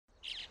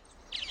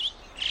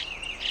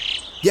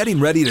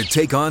Getting ready to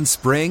take on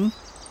spring?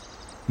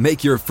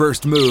 Make your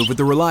first move with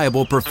the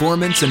reliable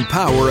performance and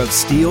power of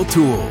Steel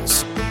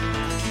tools.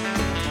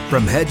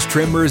 From hedge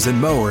trimmers and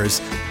mowers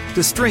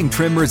to string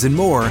trimmers and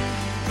more,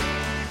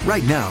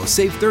 right now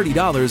save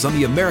 $30 on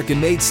the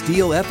American-made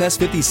Steel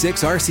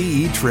FS56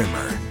 RCE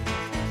trimmer.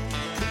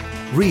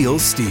 Real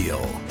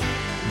Steel.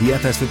 The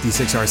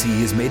FS56 RCE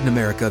is made in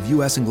America of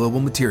U.S. and global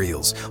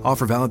materials.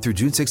 Offer valid through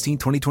June 16,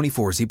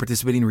 2024. See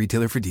participating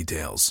retailer for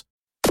details.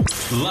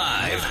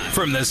 Live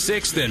from the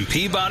 6th and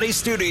Peabody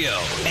Studio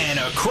and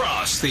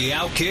across the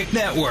Outkick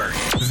Network,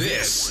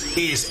 this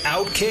is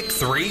Outkick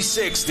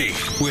 360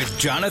 with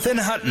Jonathan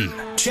Hutton,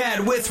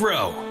 Chad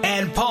Withrow,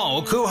 and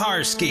Paul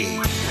Kuharsky.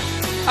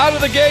 Out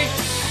of the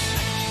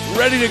gates,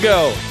 ready to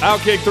go.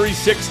 Outkick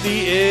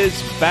 360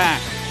 is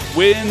back.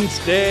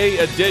 Wednesday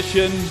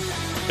edition,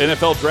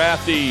 NFL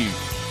Drafty.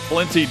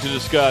 Plenty to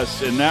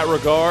discuss in that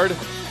regard.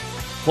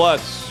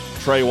 Plus,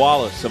 Trey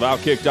Wallace of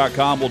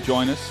Outkick.com will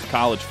join us.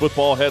 College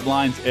football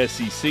headlines,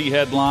 SEC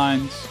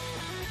headlines.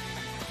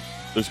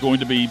 There's going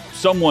to be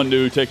someone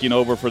new taking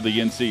over for the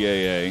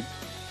NCAA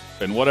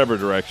in whatever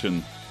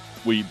direction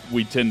we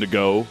tend to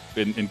go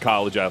in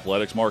college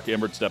athletics. Mark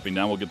Emmert stepping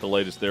down. We'll get the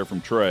latest there from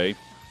Trey.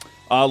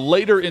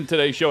 Later in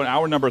today's show, in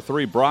hour number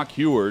 3, Brock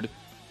Huard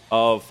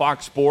of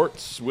Fox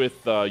Sports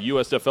with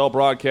USFL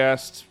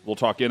broadcasts. We'll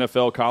talk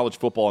NFL, college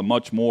football, and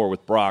much more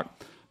with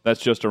Brock.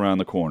 That's just around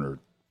the corner.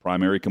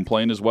 Primary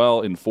complaint as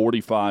well in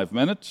 45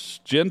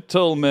 minutes.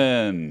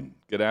 Gentlemen,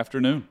 good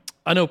afternoon.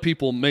 I know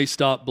people may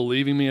stop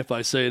believing me if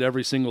I say it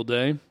every single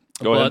day,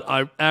 but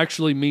I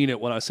actually mean it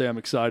when I say I'm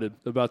excited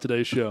about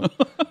today's show.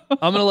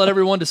 I'm going to let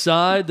everyone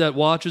decide that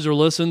watches or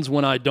listens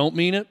when I don't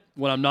mean it,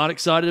 when I'm not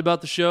excited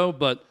about the show,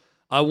 but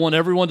I want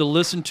everyone to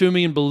listen to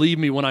me and believe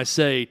me when I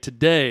say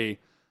today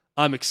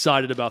I'm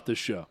excited about this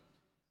show.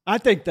 I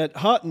think that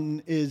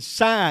Hutton is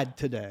sad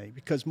today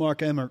because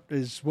Mark Emmert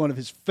is one of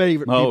his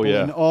favorite people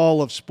in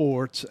all of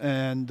sports,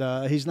 and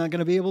he's not going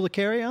to be able to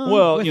carry on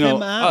with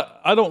him out.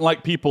 I don't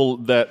like people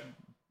that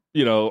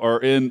are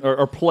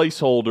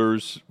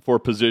placeholders for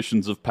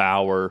positions of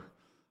power.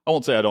 I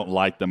won't say I don't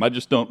like them. I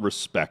just don't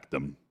respect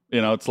them.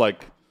 It's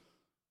like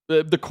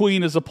the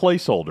Queen is a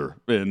placeholder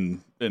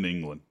in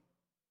England.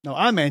 No,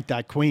 I'm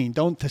anti-Queen.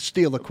 Don't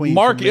steal the Queen.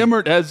 Mark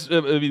Emmert has.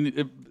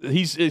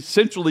 He's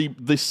essentially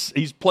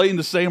he's playing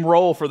the same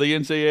role for the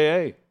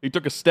NCAA. He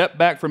took a step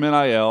back from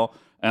NIL,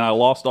 and I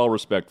lost all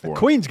respect for him.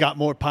 Queen's got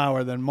more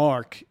power than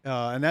Mark,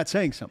 and that's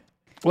saying something.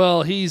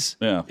 Well, he's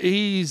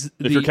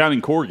if you're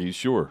counting corgis,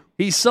 sure.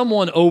 He's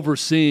someone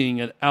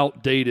overseeing an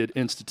outdated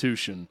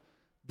institution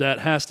that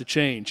has to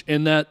change,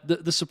 and that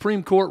the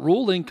Supreme Court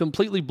ruling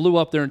completely blew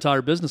up their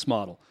entire business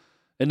model.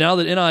 And now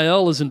that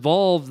NIL is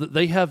involved,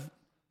 they have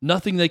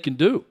nothing they can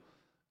do.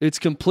 It's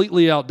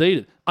completely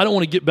outdated. I don't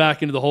want to get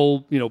back into the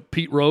whole,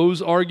 Pete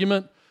Rose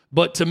argument,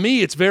 but to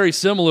me, it's very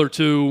similar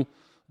to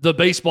the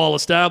baseball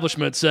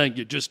establishment saying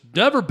you just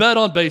never bet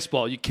on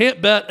baseball. You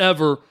can't bet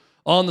ever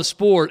on the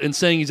sport, and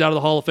saying he's out of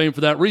the Hall of Fame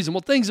for that reason.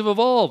 Well, things have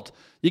evolved.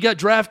 You got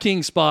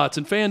DraftKings spots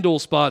and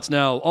FanDuel spots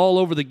now all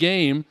over the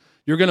game.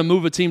 You're going to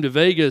move a team to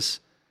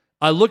Vegas.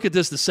 I look at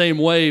this the same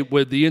way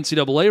with the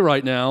NCAA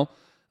right now.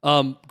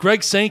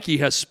 Greg Sankey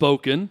has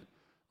spoken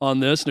on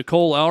this.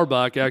 Nicole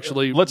Auerbach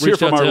actually Let's hear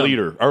from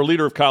our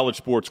leader of college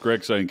sports,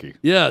 Greg Sankey.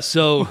 Yeah,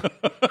 so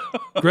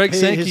Greg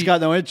Sankey... He's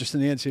got no interest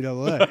in the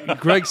NCAA.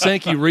 Greg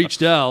Sankey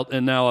reached out,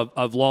 and now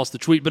I've lost the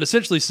tweet, but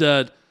essentially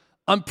said,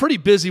 I'm pretty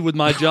busy with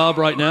my job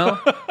right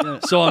now,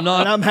 so I'm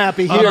not... And I'm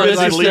happy here.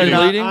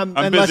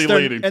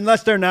 Leading.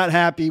 Unless they're not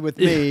happy with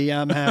me,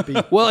 I'm happy.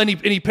 Well, and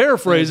he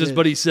paraphrases,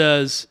 but he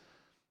says,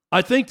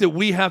 I think that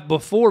we have,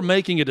 before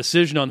making a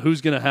decision on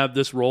who's going to have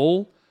this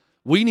role,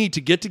 we need to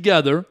get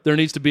together. There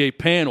needs to be a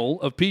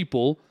panel of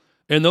people,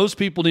 and those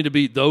people need to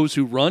be those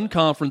who run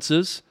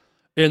conferences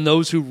and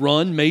those who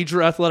run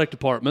major athletic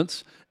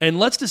departments, and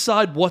let's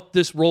decide what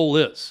this role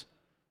is.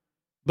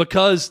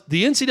 Because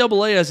the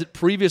NCAA, as it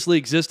previously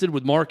existed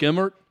with Mark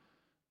Emmert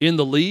in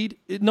the lead,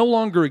 it no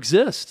longer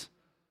exists.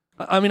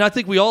 I mean, I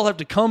think we all have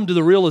to come to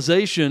the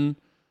realization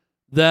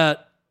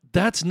that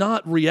that's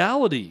not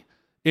reality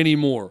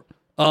anymore.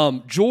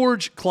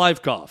 George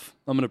Kliavkoff,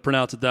 I'm going to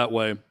pronounce it that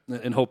way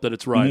and hope that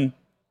it's right.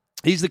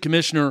 Mm-hmm. He's the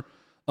commissioner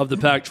of the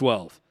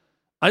Pac-12.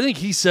 I think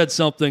he said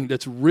something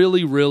that's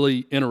really,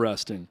 really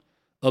interesting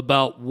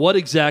about what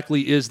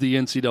exactly is the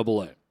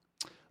NCAA.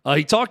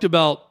 He talked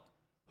about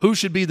who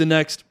should be the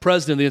next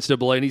president of the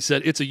NCAA, and he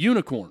said, it's a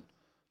unicorn.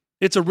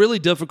 It's a really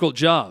difficult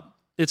job.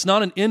 It's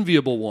not an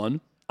enviable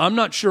one. I'm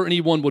not sure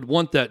anyone would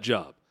want that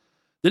job.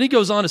 Then he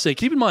goes on to say,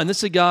 keep in mind, this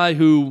is a guy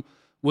who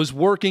was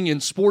working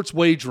in sports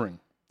wagering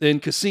in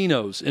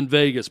casinos in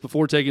Vegas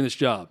before taking this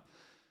job.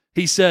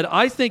 He said,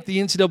 I think the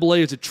NCAA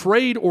is a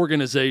trade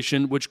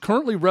organization which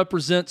currently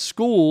represents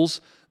schools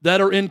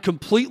that are in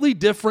completely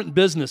different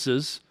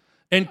businesses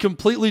and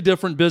completely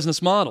different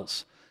business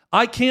models.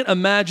 I can't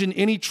imagine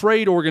any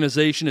trade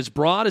organization as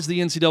broad as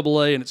the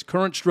NCAA and its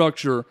current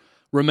structure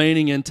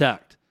remaining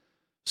intact.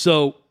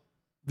 So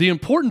the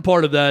important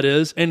part of that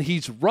is, and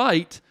he's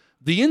right,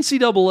 The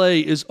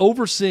NCAA is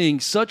overseeing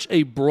such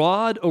a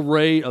broad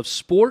array of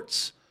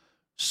sports,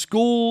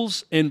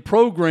 schools, and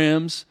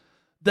programs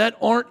that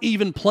aren't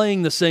even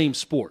playing the same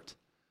sport.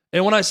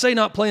 And when I say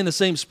not playing the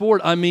same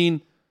sport, I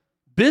mean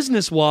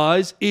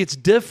business-wise, it's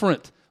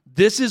different.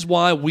 This is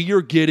why we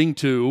are getting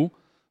to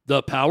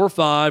the Power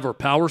 5 or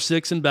Power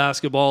 6 in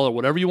basketball or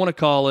whatever you want to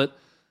call it.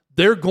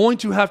 They're going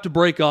to have to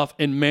break off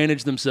and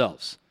manage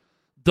themselves.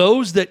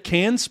 Those that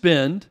can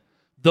spend,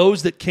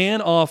 those that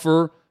can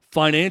offer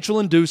financial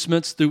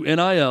inducements through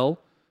NIL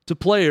to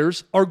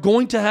players are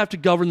going to have to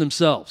govern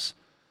themselves,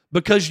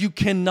 because you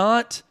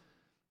cannot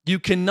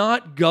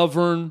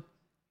govern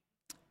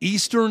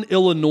Eastern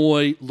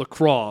Illinois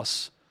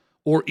lacrosse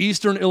or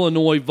Eastern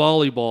Illinois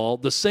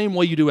volleyball the same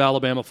way you do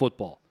Alabama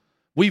football.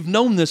 We've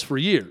known this for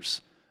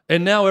years,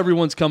 and now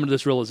everyone's coming to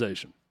this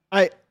realization.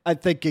 I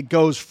think it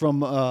goes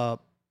from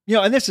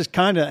and this is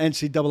kind of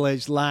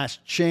NCAA's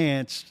last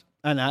chance,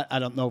 and I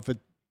don't know if it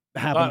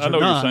happens or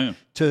not,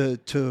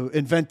 to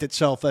invent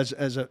itself as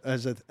a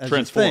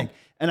thing.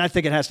 And I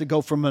think it has to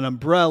go from an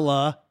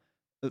umbrella,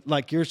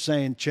 like you're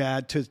saying,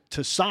 Chad,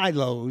 to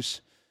silos.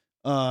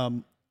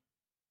 Dana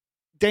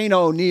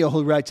O'Neill,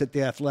 who writes at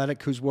The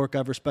Athletic, whose work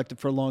I've respected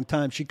for a long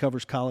time, she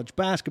covers college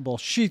basketball.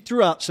 She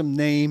threw out some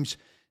names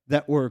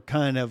that were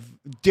kind of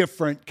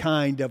different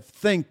kind of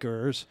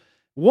thinkers.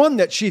 One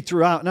that she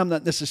threw out, and I'm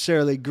not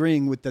necessarily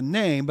agreeing with the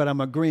name, but I'm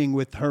agreeing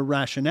with her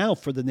rationale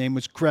for the name,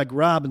 was Craig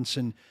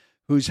Robinson,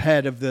 who's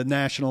head of the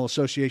National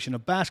Association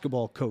of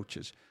Basketball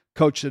Coaches,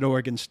 coached at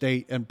Oregon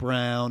State and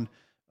Brown,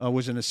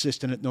 was an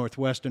assistant at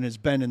Northwestern, has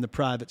been in the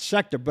private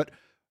sector. But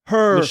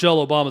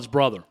Michelle Obama's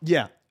brother.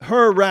 Yeah.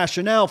 Her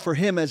rationale for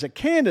him as a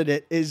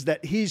candidate is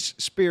that he's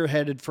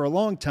spearheaded for a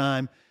long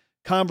time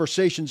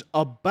conversations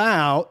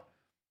about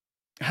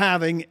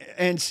having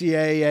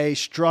NCAA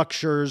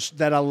structures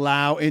that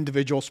allow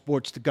individual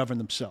sports to govern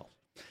themselves.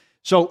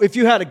 So if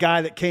you had a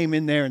guy that came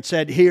in there and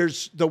said,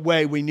 here's the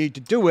way we need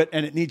to do it,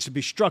 and it needs to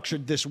be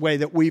structured this way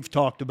that we've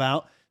talked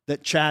about,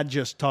 that Chad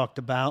just talked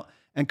about,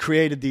 and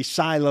created these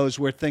silos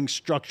where things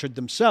structured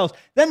themselves,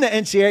 then the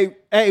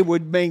NCAA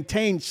would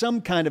maintain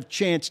some kind of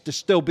chance to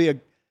still be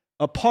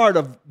a part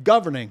of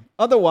governing.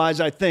 Otherwise,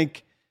 I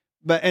think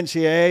the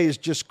NCAA is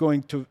just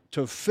going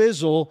to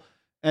fizzle,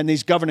 and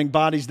these governing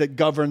bodies that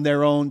govern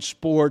their own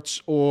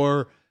sports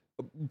or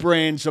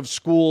brands of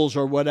schools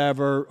or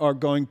whatever are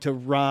going to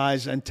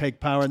rise and take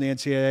power, and the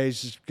NCAA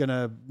is going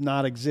to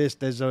not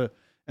exist as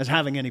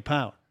having any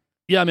power.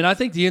 Yeah, I mean, I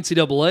think the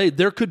NCAA,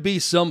 there could be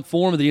some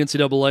form of the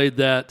NCAA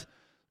that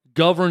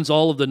governs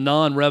all of the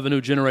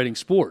non-revenue generating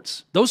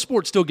sports. Those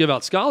sports still give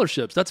out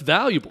scholarships. That's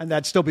valuable. And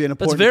that'd still be an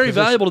important That's very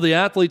position. valuable to the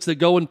athletes that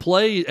go and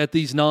play at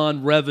these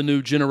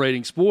non-revenue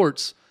generating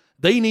sports.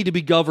 They need to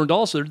be governed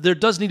also. There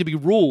does need to be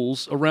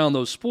rules around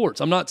those sports.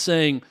 I'm not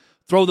saying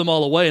throw them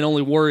all away and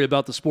only worry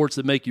about the sports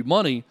that make you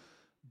money,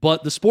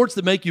 but the sports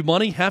that make you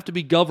money have to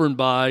be governed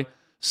by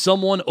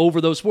someone over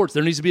those sports.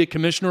 There needs to be a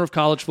commissioner of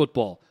college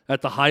football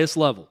at the highest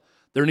level.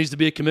 There needs to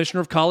be a commissioner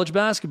of college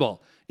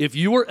basketball. If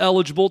you are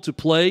eligible to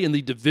play in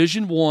the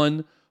Division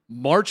I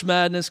March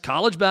Madness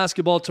college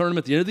basketball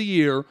tournament at the end of the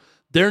year,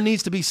 there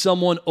needs to be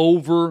someone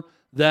over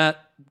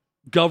that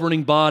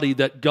governing body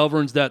that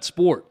governs that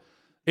sport.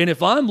 And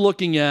if I'm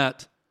looking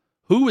at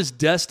who is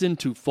destined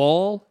to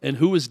fall and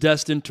who is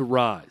destined to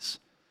rise,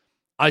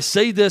 I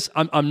say this,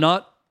 I'm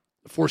not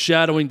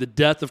foreshadowing the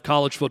death of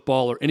college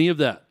football or any of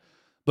that,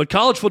 but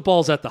college football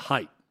is at the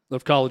height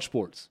of college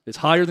sports. It's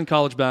higher than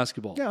college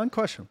basketball. Yeah,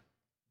 unquestionable.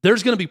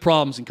 There's going to be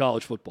problems in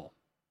college football.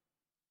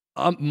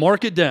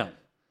 Mark it down.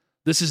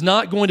 This is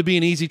not going to be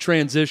an easy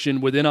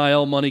transition with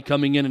NIL money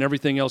coming in and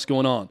everything else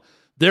going on.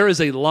 There is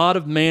a lot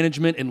of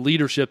management and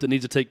leadership that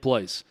needs to take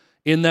place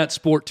in that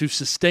sport to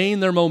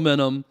sustain their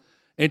momentum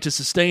and to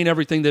sustain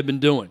everything they've been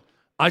doing.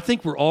 I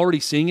think we're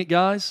already seeing it,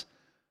 guys.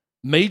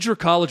 Major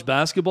college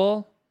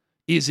basketball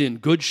is in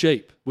good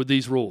shape with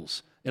these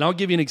rules. And I'll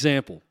give you an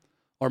example.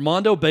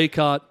 Armando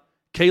Bacot,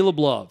 Caleb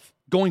Love,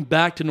 going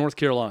back to North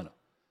Carolina.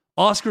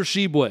 Oscar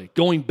Tshiebwe,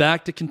 going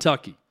back to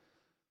Kentucky.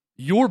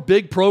 Your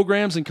big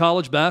programs in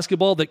college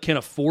basketball that can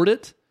afford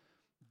it,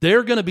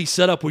 they're going to be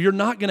set up where you're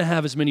not going to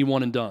have as many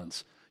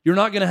one-and-dones. You're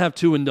not going to have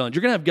two-and-dones.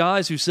 You're going to have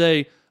guys who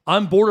say,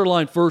 I'm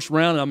borderline first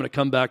round and I'm going to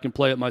come back and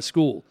play at my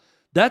school.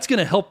 That's going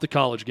to help the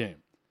college game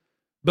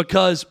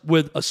because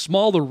with a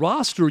smaller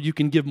roster, you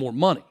can give more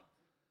money.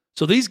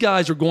 So these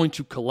guys are going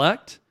to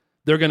collect.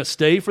 They're going to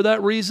stay for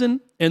that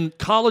reason, and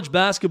college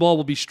basketball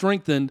will be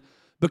strengthened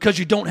because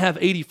you don't have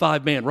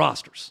 85-man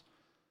rosters.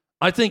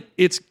 I think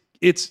it's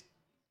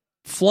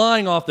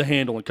flying off the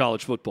handle in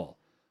college football.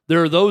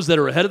 There are those that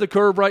are ahead of the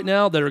curve right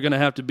now that are going to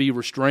have to be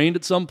restrained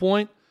at some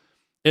point,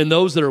 and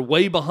those that are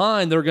way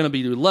behind, they're going to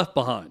be left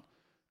behind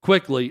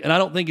quickly, and I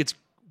don't think it's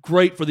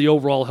great for the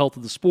overall health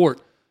of the sport.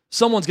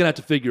 Someone's going to have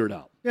to figure it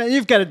out. Yeah,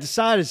 you've got to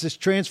decide, is this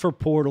transfer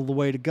portal the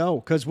way to go?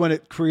 Because when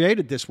it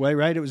created this way,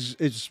 right,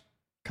 it's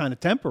kind of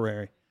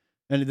temporary,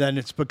 and then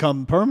it's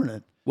become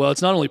permanent. Well,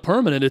 it's not only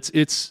permanent,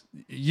 it's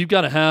you've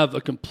got to have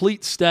a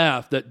complete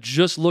staff that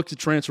just looks at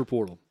transfer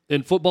portal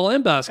in football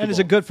and basketball. And is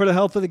it good for the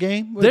health of the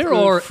game? There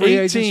are 18.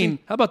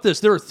 Agency? How about this?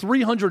 There are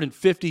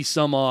 350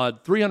 some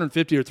odd,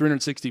 350 or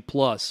 360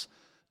 plus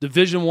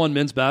Division I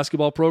men's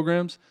basketball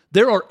programs.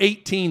 There are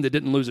 18 that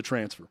didn't lose a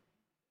transfer.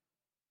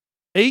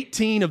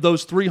 18 of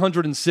those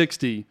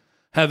 360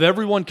 have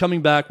everyone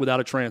coming back without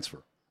a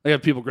transfer. They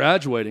have people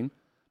graduating,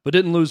 but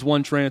didn't lose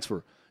one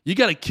transfer. You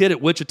got a kid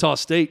at Wichita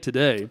State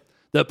today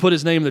that put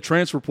his name in the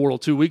transfer portal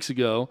 2 weeks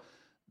ago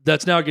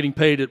that's now getting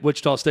paid at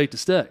Wichita State to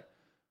stay.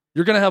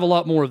 You're going to have a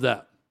lot more of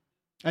that.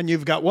 And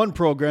you've got one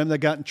program that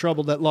got in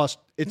trouble that lost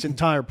its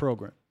entire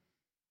program.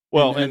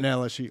 Well, in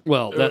LSU.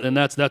 Well,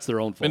 that's their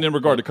own fault. And in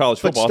regard to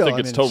college football, still, I think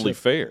it's totally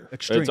fair.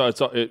 Extreme.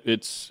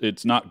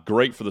 It's not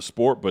great for the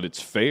sport, but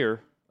it's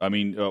fair. I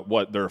mean,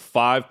 there are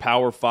 5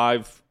 Power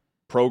 5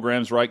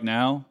 programs right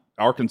now,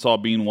 Arkansas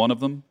being one of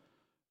them,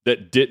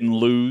 that didn't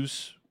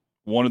lose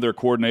one of their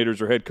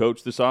coordinators or head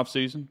coach this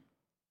offseason.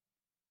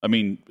 I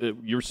mean,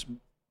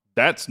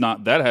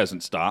 that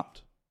hasn't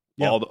stopped.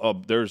 Yeah.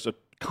 There's a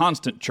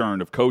constant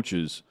churn of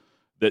coaches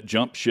that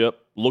jump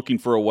ship looking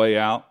for a way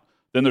out.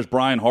 Then there's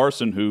Brian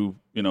Harsin, who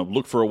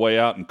looked for a way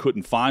out and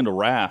couldn't find a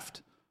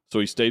raft, so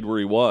he stayed where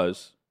he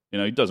was.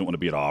 He doesn't want to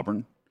be at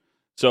Auburn.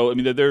 So I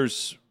mean,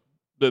 there's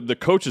the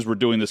coaches were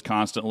doing this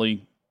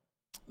constantly.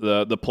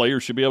 The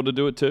players should be able to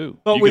do it too.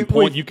 Well,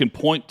 You can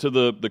point to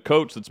the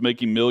coach that's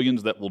making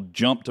millions that will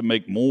jump to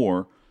make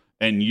more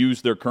and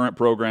use their current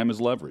program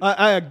as leverage.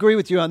 I agree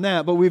with you on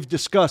that, but we've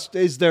discussed,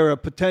 is there a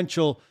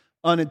potential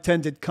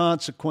unintended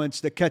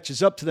consequence that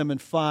catches up to them in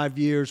 5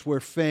 years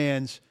where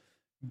fans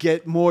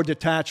get more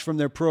detached from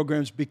their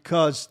programs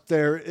because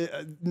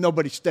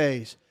nobody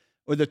stays,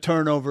 or the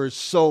turnover is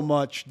so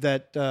much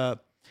that the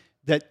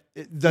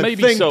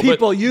Maybe thing so,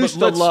 people but used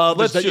to love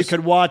is that you just-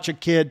 could watch a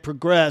kid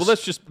progress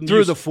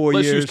through the 4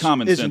 years use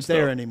common isn't sense,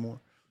 there though. anymore.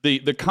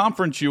 The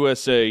Conference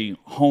USA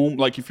home,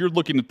 like if you're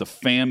looking at the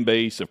fan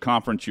base of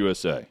Conference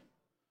USA,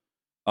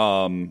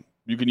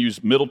 you can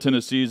use Middle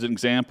Tennessee as an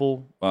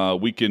example.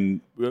 We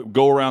can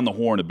go around the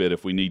horn a bit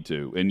if we need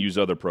to and use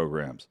other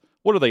programs.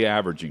 What are they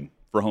averaging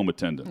for home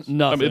attendance?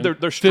 Nothing. I mean,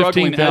 they're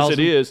struggling 15,000. as it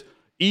is,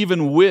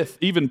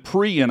 even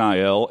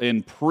pre-NIL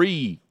and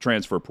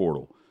pre-transfer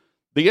portal.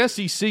 The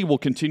SEC will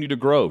continue to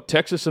grow.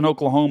 Texas and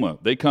Oklahoma,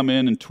 they come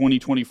in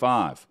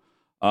 2025.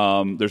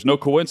 There's no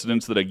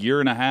coincidence that a year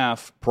and a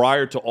half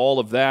prior to all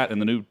of that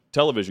and the new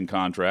television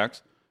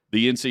contracts,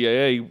 the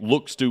NCAA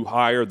looks to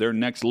hire their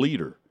next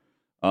leader.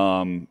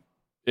 And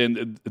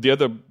the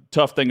other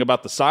tough thing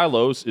about the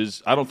silos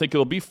is I don't think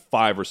it'll be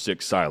 5 or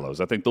 6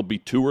 silos. I think there'll be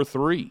 2 or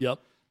 3. Yep.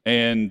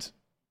 And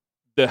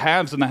the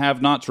haves and the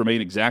have-nots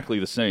remain exactly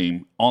the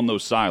same on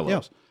those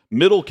silos. Yeah.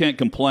 Middle can't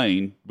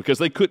complain because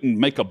they couldn't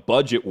make a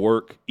budget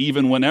work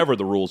even whenever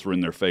the rules were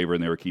in their favor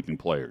and they were keeping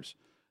players.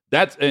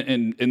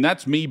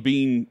 That's me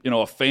being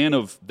a fan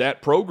of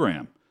that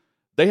program.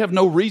 They have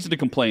no reason to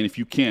complain if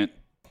you can't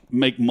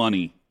make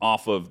money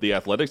off of the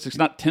athletics. It's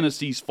not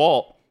Tennessee's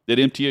fault that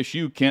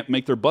MTSU can't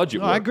make their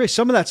budget work. I agree.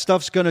 Some of that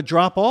stuff's going to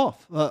drop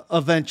off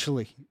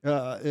eventually.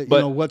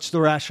 What's the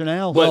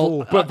rationale?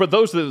 But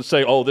those that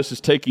say, "Oh, this is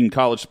taking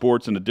college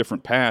sports in a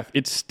different path,"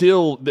 it's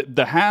still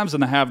the haves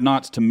and the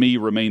have-nots to me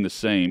remain the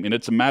same, and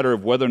it's a matter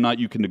of whether or not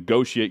you can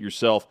negotiate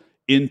yourself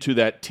into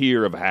that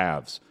tier of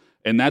haves,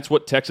 and that's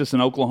what Texas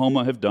and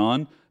Oklahoma have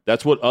done.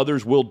 That's what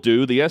others will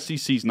do. The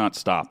SEC's not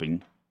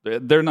stopping;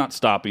 they're not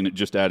stopping at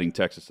just adding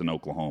Texas and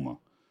Oklahoma.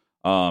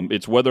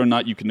 It's whether or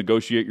not you can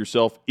negotiate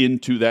yourself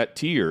into that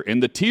tier.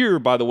 And the tier,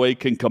 by the way,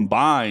 can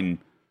combine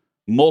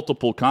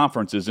multiple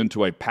conferences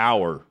into a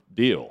power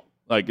deal.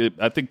 I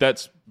think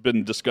that's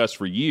been discussed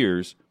for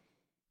years.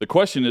 The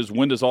question is,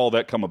 when does all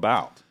that come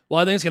about? Well,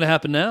 I think it's going to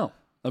happen now.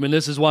 I mean,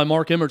 this is why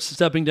Mark Emmert's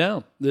stepping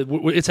down.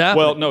 It's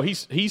happening. Well, no,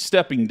 he's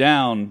stepping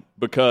down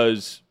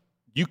because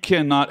you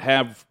cannot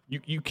have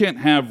you can't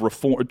have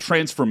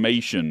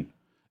transformation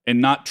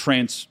and not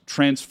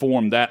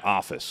transform that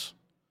office.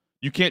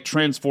 You can't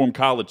transform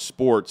college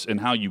sports and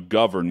how you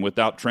govern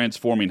without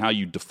transforming how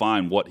you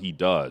define what he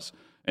does.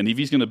 And if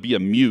he's going to be a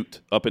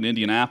mute up in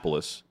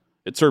Indianapolis,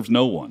 it serves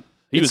no one.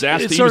 It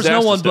serves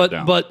no one,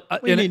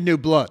 but we need new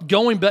blood.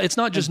 Going back, it's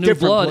not just new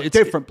blood. It's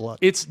different blood.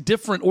 It's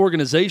different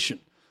organization.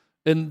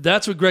 And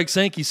that's what Greg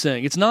Sankey's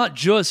saying. It's not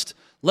just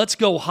let's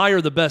go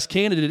hire the best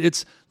candidate.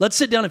 It's let's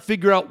sit down and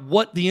figure out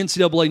what the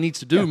NCAA needs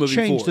to do moving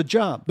forward. Change the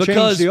job.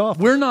 Because change the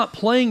office. We're not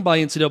playing by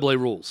NCAA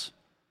rules.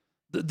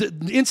 The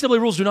NCAA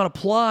rules do not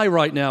apply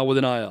right now with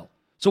NIL.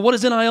 So what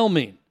does NIL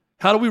mean?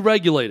 How do we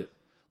regulate it?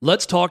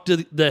 Let's talk to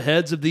the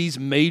heads of these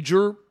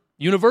major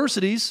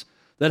universities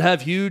that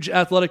have huge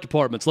athletic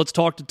departments. Let's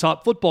talk to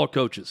top football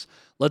coaches.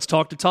 Let's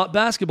talk to top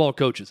basketball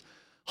coaches.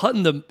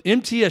 Hutton, the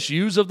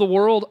MTSUs of the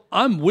world,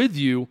 I'm with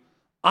you.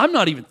 I'm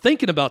not even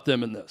thinking about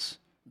them in this.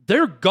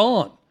 They're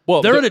gone.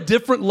 Well, they're at a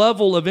different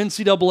level of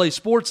NCAA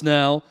sports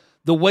now,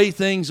 the way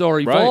things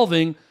are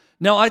evolving. Right.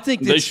 Now, I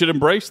think they should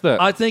embrace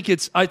that. I think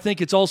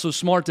it's also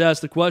smart to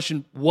ask the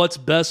question, what's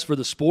best for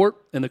the sport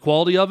and the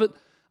quality of it?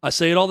 I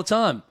say it all the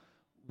time.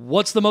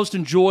 What's the most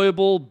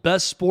enjoyable,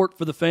 best sport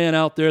for the fan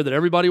out there that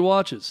everybody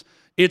watches?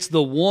 It's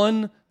the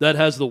one that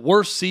has the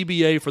worst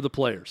CBA for the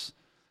players.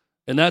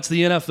 and that's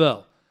the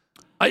NFL.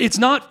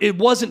 It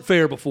wasn't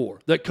fair before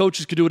that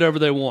coaches could do whatever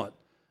they want.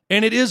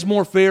 And it is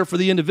more fair for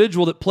the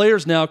individual that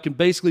players now can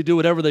basically do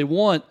whatever they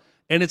want,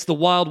 and it's the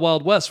wild,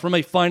 wild west from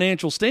a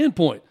financial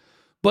standpoint.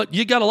 But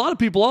you got a lot of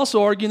people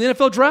also arguing the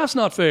NFL draft's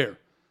not fair.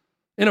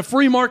 In a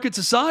free market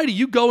society,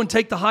 you go and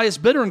take the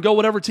highest bidder and go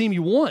whatever team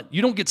you want.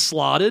 You don't get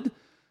slotted.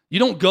 You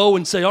don't go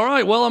and say, all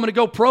right, well, I'm going to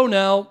go pro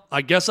now.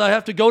 I guess I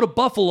have to go to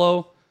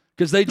Buffalo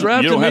because they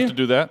drafted me. You don't have to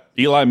do that.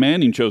 Eli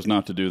Manning chose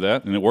not to do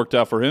that, and it worked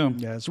out for him.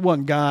 Yeah, it's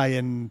one guy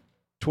in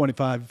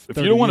 25, If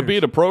you don't want to be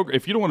at a program,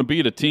 if you don't want to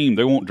be at a team,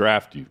 they won't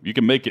draft you. You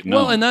can make it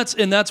known. Well,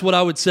 and that's what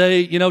I would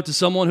say, to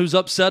someone who's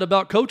upset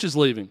about coaches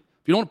leaving.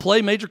 If you don't want to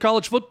play major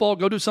college football,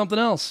 go do something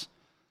else.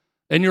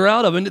 And you're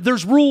out of it. And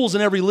there's rules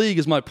in every league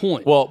is my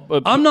point. Well,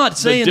 I'm not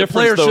saying the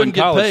players shouldn't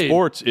get paid. The difference, though, in college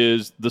sports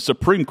is the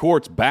Supreme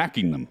Court's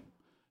backing them.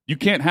 You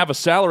can't have a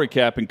salary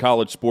cap in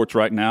college sports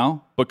right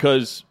now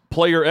because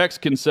player X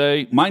can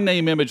say, my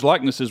name, image,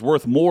 likeness is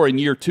worth more in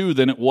year 2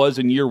 than it was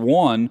in year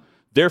 1.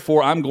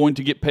 Therefore, I'm going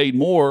to get paid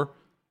more.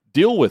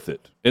 Deal with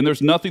it. And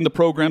there's nothing the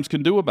programs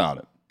can do about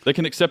it. They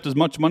can accept as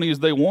much money as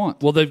they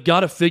want. Well, they've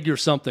got to figure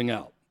something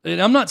out. And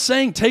I'm not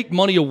saying take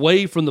money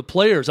away from the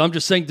players. I'm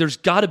just saying there's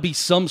got to be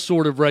some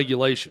sort of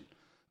regulation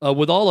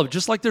with all of it,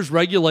 just like there's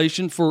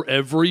regulation for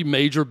every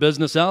major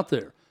business out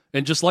there.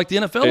 And just like the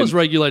NFL is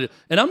regulated.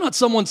 And I'm not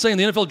someone saying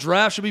the NFL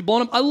draft should be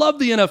blown up. I love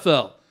the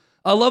NFL.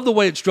 I love the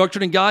way it's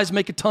structured, and guys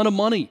make a ton of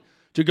money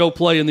to go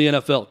play in the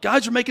NFL.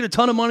 Guys are making a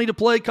ton of money to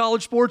play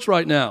college sports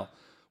right now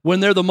when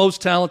they're the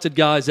most talented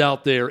guys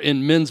out there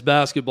in men's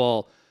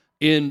basketball,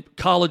 in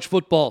college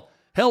football,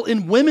 hell,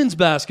 in women's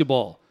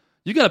basketball.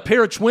 You got a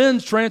pair of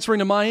twins transferring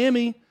to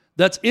Miami.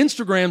 That's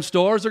Instagram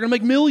stars. They're going to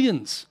make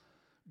millions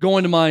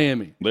going to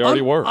Miami. They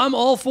already were. I'm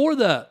all for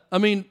that. I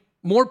mean,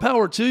 more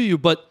power to you,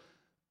 but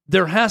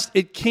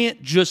it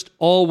can't just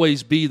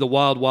always be the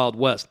wild, wild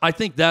west. I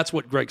think that's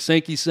what Greg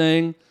Sankey's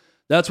saying.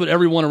 That's what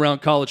everyone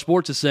around college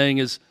sports is saying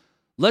is,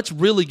 let's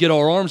really get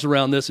our arms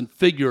around this and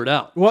figure it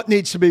out. What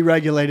needs to be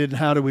regulated and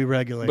how do we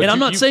regulate it? And I'm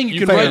not saying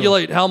you can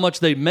regulate how much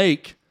they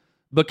make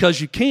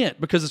because you can't,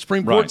 because the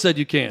Supreme Court said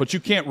you can't. But you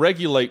can't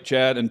regulate,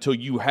 Chad, until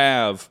you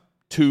have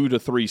 2 to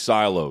 3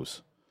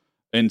 silos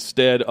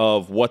instead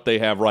of what they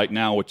have right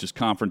now, which is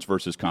conference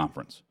versus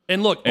conference.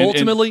 And look,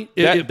 ultimately...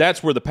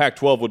 that's where the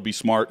Pac-12 would be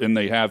smart, and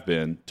they have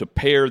been, to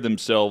pair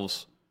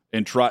themselves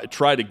and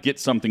try to get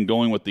something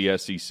going with the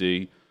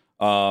SEC.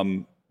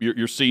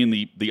 You're seeing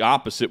the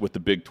opposite with the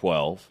Big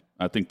 12.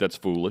 I think that's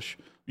foolish.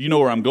 You know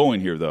where I'm going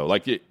here, though.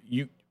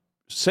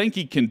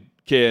 Sankey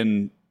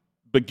can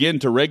begin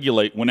to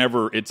regulate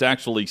whenever it's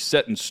actually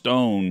set in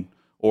stone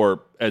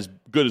or as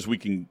good as we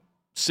can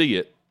see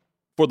it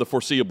for the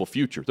foreseeable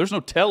future. There's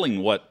no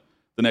telling what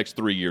the next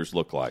 3 years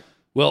look like.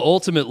 Well,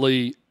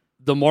 ultimately,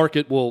 the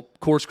market will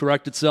course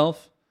correct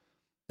itself.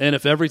 And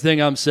if everything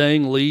I'm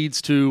saying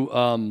leads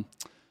to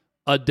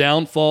a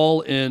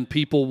downfall in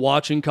people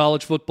watching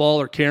college football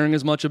or caring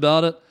as much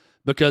about it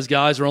because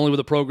guys are only with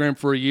a program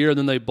for a year and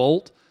then they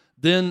bolt,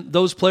 then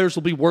those players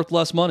will be worth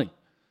less money.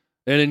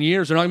 And in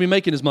years, they're not going to be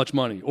making as much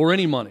money or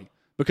any money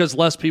because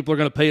less people are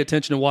going to pay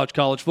attention and watch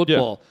college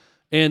football. Yeah.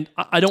 And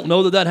I don't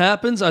know that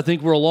happens. I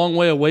think we're a long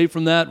way away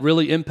from that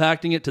really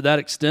impacting it to that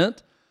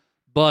extent.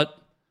 But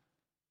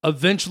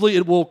eventually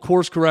it will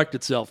course correct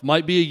itself.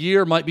 Might be a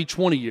year, might be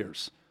 20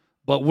 years.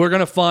 But we're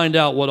going to find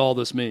out what all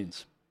this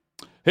means.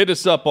 Hit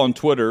us up on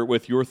Twitter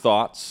with your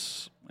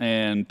thoughts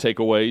and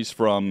takeaways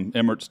from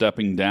Emmert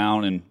stepping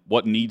down and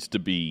what needs to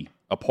be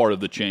a part of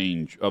the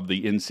change of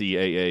the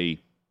NCAA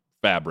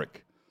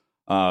fabric.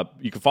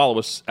 You can follow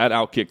us at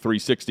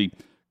Outkick360.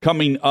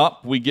 Coming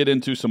up, we get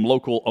into some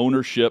local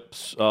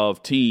ownerships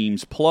of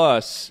teams,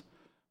 plus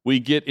we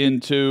get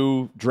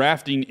into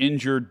drafting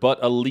injured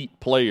but elite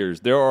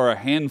players. There are a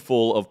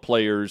handful of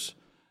players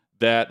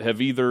that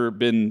have either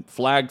been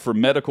flagged for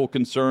medical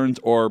concerns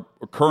or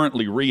are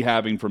currently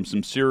rehabbing from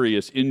some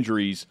serious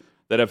injuries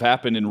that have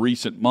happened in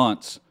recent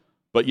months,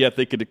 but yet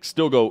they could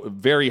still go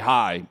very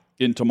high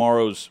in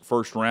tomorrow's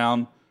first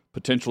round,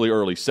 potentially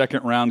early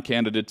second round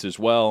candidates as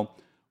well.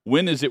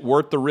 When is it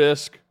worth the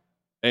risk,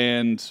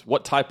 and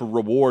what type of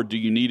reward do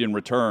you need in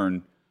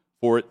return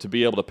for it to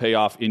be able to pay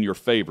off in your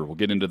favor? We'll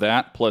get into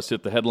that, plus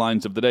hit the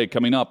headlines of the day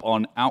coming up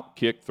on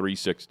Outkick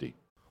 360.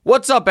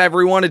 What's up,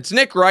 everyone? It's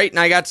Nick Wright, and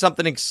I got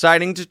something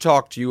exciting to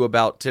talk to you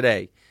about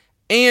today.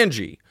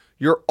 Angie,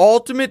 your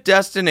ultimate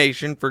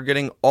destination for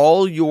getting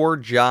all your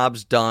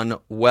jobs done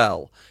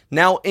well.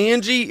 Now,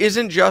 Angie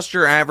isn't just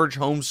your average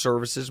home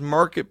services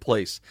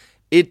marketplace.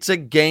 It's a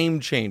game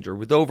changer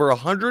with over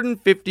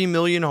 150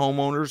 million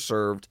homeowners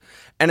served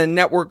and a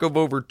network of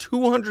over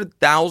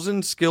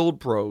 200,000 skilled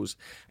pros.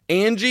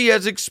 Angie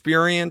has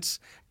experience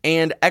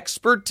and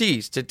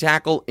expertise to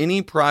tackle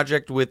any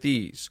project with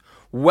ease.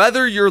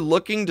 Whether you're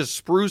looking to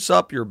spruce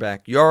up your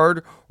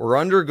backyard or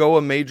undergo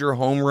a major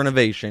home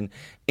renovation,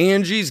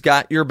 Angie's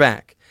got your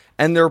back.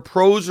 And their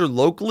pros are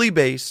locally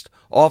based,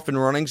 often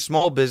running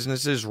small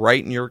businesses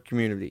right in your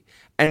community.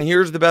 And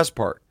here's the best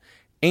part.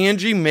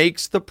 Angie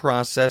makes the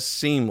process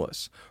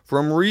seamless.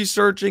 From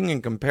researching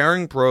and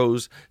comparing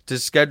pros to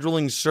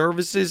scheduling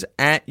services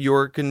at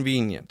your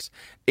convenience,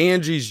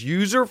 Angie's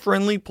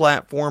user-friendly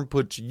platform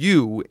puts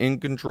you in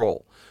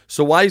control.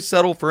 So why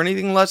settle for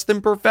anything less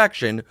than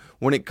perfection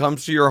when it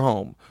comes to your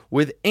home?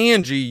 With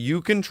Angie,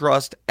 you can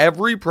trust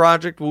every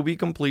project will be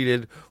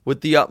completed with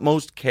the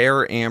utmost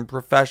care and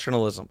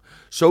professionalism.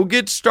 So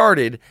get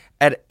started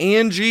at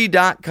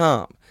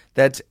Angie.com.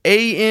 That's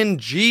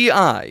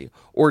ANGI,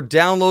 or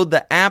download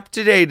the app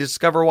today to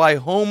discover why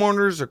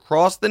homeowners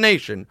across the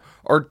nation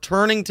are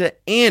turning to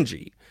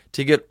Angie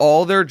to get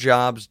all their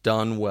jobs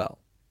done well.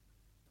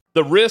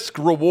 The risk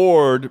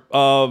reward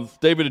of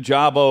David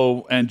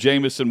Ojabo and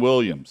Jameson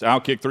Williams.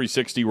 Outkick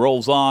 360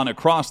 rolls on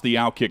across the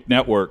Outkick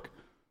network.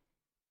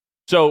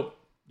 So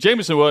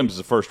Jameson Williams is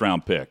a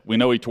first-round pick. We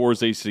know he tore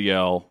his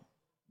ACL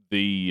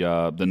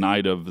the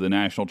night of the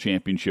national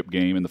championship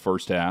game in the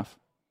first half.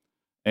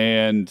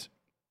 And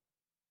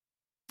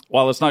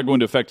while it's not going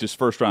to affect his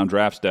first-round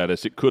draft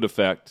status, it could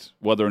affect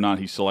whether or not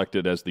he's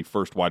selected as the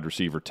first wide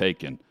receiver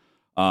taken.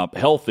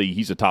 Healthy,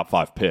 he's a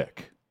top-5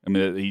 pick. I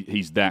mean,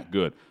 he's that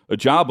good.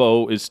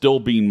 Ojabo is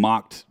still being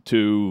mocked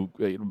to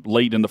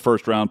late in the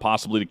first round,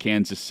 possibly to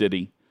Kansas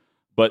City,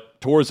 but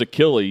tore his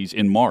Achilles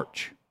in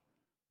March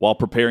while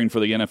preparing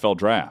for the NFL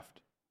draft.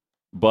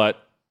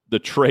 But the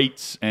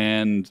traits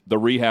and the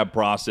rehab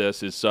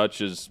process is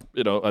such as,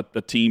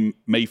 a team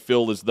may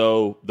feel as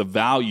though the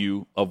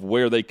value of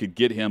where they could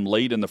get him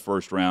late in the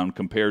first round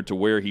compared to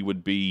where he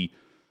would be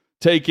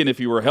taken if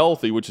he were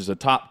healthy, which is a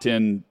top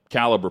 10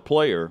 caliber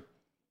player,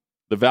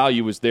 the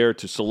value is there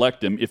to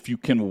select him if you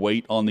can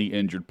wait on the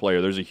injured player.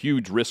 There's a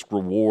huge risk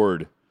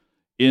reward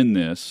in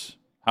this.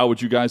 How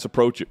would you guys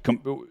approach it?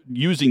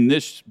 Using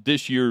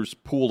this year's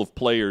pool of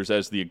players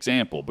as the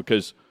example,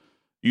 because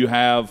you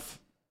have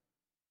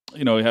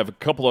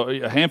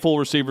a handful of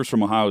receivers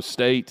from Ohio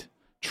State,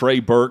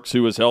 Trey Burks,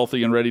 who is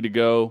healthy and ready to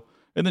go,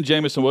 and then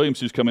Jameson Williams,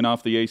 who's coming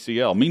off the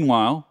ACL.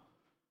 Meanwhile,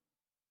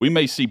 we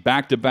may see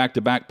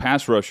back-to-back-to-back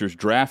pass rushers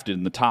drafted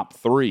in the top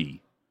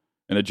 3,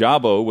 and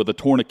Ojabo with a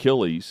torn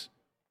Achilles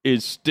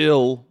is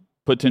still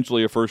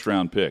potentially a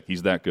first-round pick.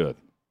 He's that good.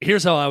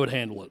 Here's how I would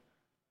handle it.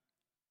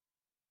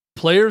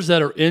 Players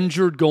that are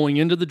injured going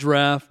into the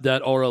draft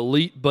that are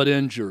elite but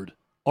injured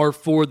are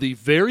for the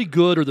very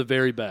good or the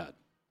very bad.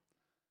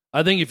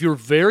 I think if you're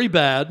very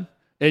bad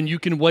and you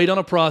can wait on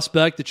a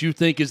prospect that you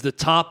think is the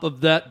top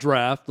of that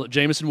draft, like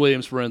Jameson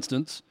Williams, for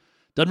instance,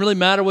 doesn't really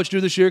matter what you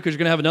do this year because you're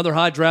going to have another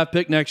high draft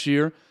pick next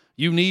year.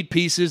 You need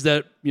pieces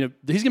that, he's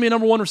going to be a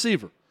number 1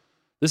 receiver.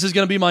 This is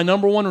going to be my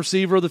number 1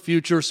 receiver of the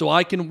future, so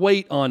I can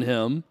wait on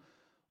him.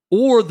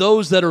 Or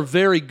those that are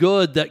very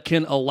good that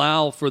can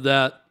allow for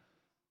that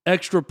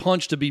extra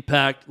punch to be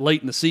packed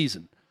late in the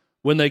season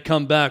when they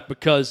come back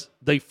because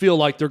they feel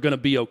like they're going to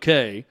be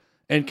okay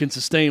and can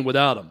sustain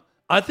without him.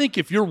 I think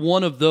if you're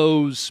one of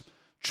those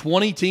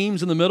 20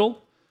 teams in the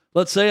middle,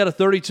 let's say out of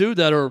 32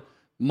 that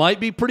might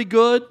be pretty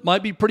good,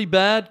 might be pretty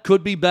bad,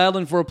 could be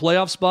battling for a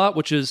playoff spot,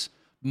 which is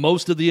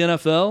most of the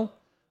NFL,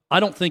 I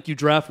don't think you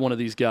draft one of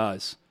these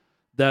guys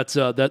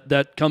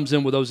that comes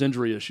in with those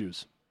injury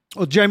issues.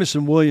 Well,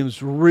 Jameson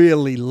Williams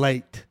really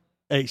late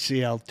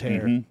ACL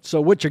tear. Mm-hmm. So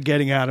what you're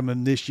getting out of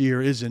him this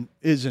year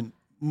isn't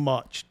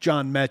much.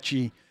 John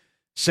Mechie,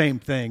 same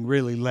thing,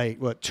 really late.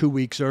 2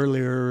 weeks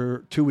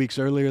earlier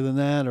than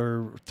that,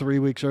 or 3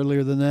 weeks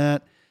earlier than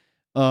that.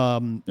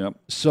 Yep.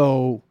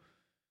 So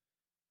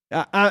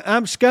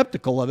I'm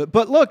skeptical of it.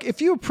 But look, if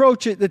you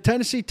approach it, the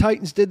Tennessee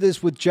Titans did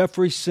this with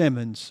Jeffrey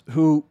Simmons,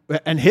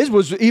 and his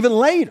was even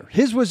later.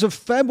 His was a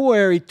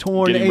February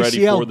torn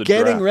ACL,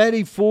 getting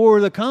ready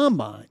for the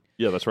combine.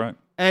 Yeah, that's right.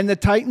 And the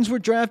Titans were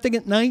drafting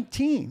at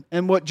 19.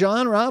 And what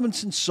John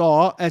Robinson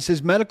saw, as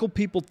his medical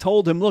people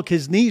told him, look,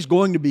 his knee's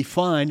going to be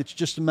fine. It's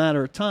just a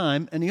matter of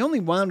time. And he only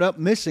wound up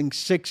missing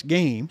 6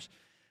 games.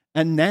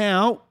 And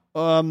now,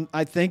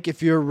 I think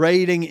if you're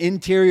rating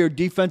interior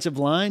defensive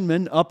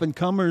linemen,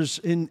 up-and-comers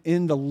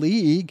in the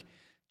league,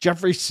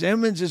 Jeffrey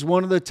Simmons is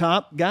one of the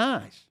top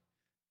guys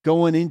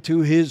going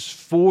into his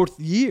 4th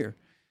year.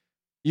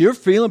 You're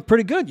feeling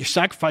pretty good. You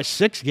sacrificed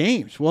 6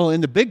 games. Well,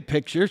 in the big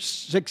picture,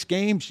 6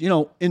 games,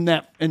 in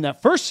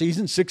that first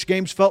season, 6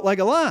 games felt like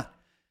a lot.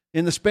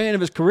 In the span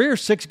of his career,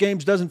 6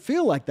 games doesn't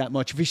feel like that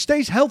much. If he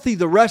stays healthy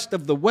the rest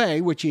of the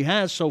way, which he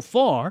has so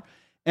far,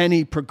 and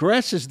he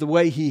progresses the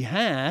way he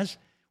has,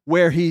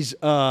 where he's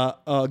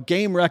a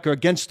game wrecker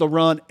against the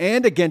run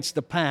and against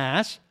the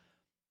pass,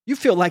 you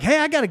feel like, hey,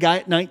 I got a guy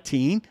at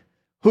 19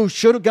 who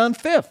should have gone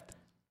 5th.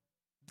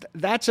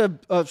 That's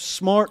a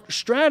smart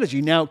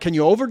strategy. Now, can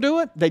you overdo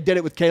it? They did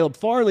it with Caleb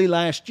Farley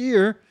last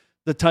year.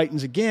 The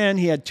Titans, again,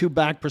 he had 2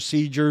 back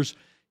procedures.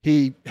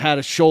 He had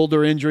a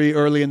shoulder injury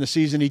early in the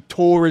season. He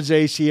tore his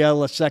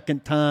ACL a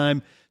second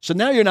time. So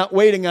now you're not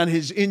waiting on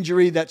his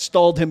injury that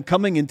stalled him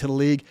coming into the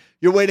league.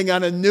 You're waiting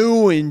on a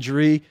new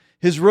injury.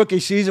 His rookie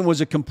season was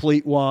a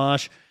complete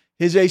wash.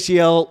 His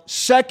ACL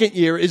second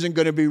year isn't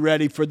going to be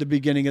ready for the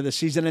beginning of the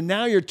season. And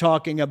now you're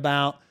talking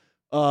about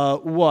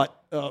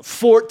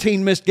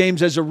 14 missed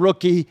games as a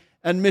rookie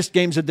and missed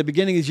games at the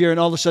beginning of the year, and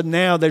all of a sudden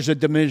now there's a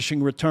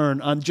diminishing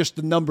return on just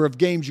the number of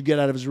games you get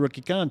out of his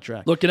rookie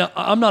contract. Look, and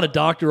I'm not a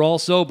doctor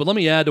also, but let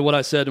me add to what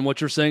I said and what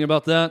you're saying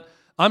about that.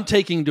 I'm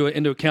taking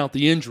into account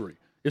the injury.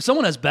 If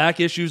someone has back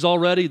issues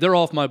already, they're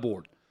off my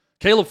board.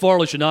 Caleb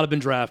Farley should not have been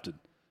drafted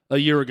a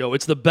year ago.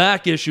 It's the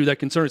back issue that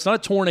concerns. It's not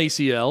a torn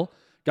ACL.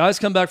 Guys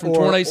come back from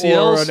torn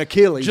ACLs. Or an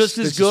Achilles. Just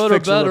as good or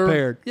better.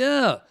 Repaired.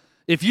 Yeah.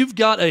 If you've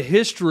got a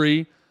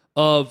history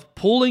of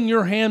pulling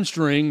your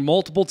hamstring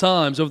multiple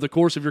times over the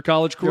course of your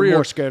college career, You're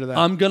more scared of that.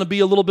 I'm going to be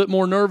a little bit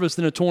more nervous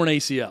than a torn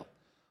ACL.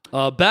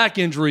 Back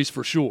injuries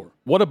for sure.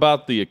 What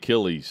about the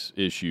Achilles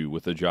issue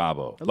with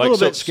Ajabo? A little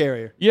bit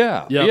scarier.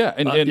 Yeah, Yep. yeah,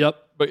 and Yep.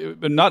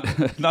 but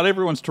not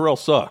everyone's Terrell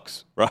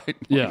Suggs, right?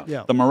 Yeah.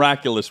 Yeah. The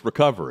miraculous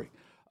recovery.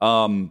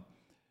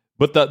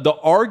 But the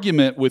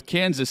argument with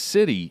Kansas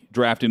City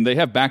drafting, they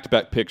have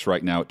back-to-back picks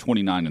right now at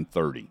 29 and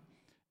 30,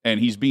 and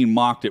he's being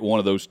mocked at one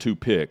of those two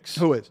picks.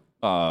 Who is?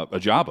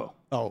 Ajabo.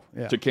 Oh,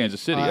 yeah. To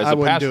Kansas City I as a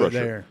wouldn't pass do it rusher.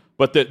 there.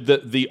 But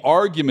the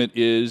argument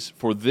is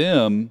for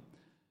them.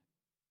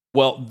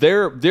 Well, they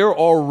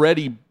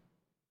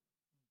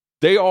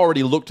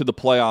already look to the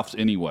playoffs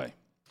anyway,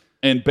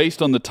 and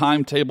based on the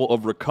timetable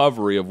of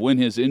recovery of when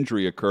his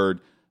injury occurred,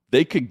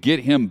 they could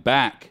get him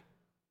back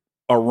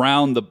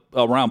around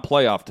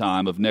playoff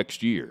time of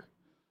next year,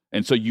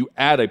 and so you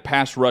add a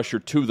pass rusher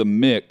to the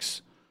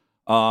mix.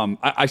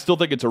 I still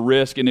think it's a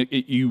risk, and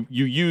you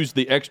use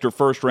the extra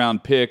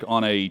first-round pick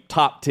on a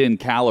top 10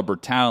 caliber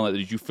talent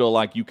that you feel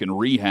like you can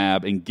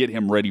rehab and get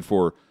him ready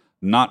for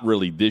not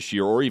really this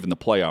year or even the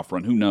playoff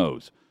run. Who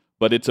knows?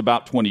 But it's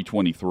about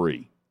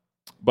 2023.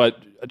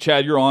 But,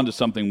 Chad, you're on to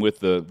something with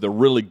the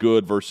really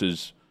good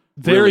versus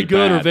Very really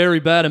good bad. or very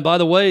bad. And by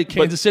the way,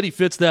 Kansas City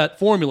fits that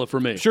formula for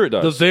me. Sure it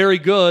does. The very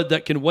good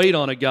that can wait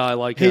on a guy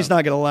like him. He's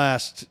not going to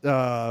last.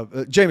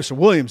 Jameson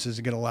Williams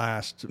isn't going to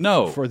last.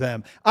 No. For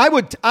them. I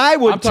would. I'm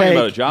take, talking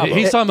about Ajabo.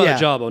 He's talking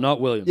about Yeah. Ajabo, not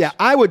Williams. Yeah,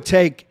 I would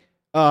take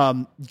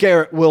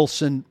Garrett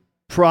Wilson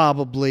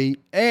probably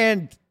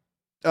and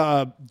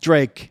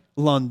Drake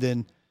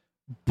London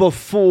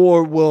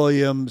before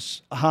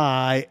Williams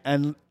high,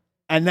 and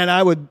then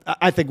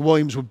I think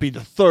Williams would be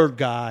the third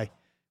guy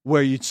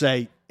where you'd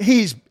say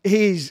he's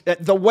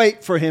the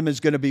wait for him is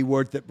going to be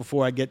worth it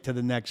before I get to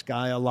the next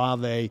guy,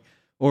 Olave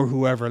or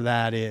whoever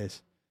that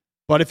is.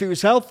 But if he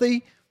was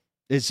healthy,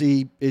 is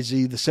he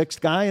the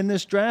sixth guy in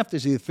this draft?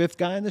 Is he the fifth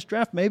guy in this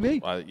draft?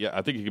 Maybe. Yeah,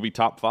 I think he could be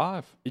top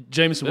 5.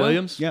 Jameson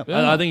Williams? Yeah.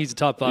 I think he's a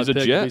top 5 He's a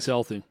pick Jet. if he's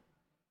healthy.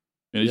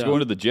 And he's Yeah. going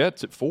to the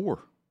Jets at 4.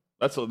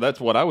 That's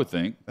what I would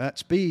think. That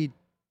speed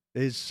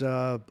is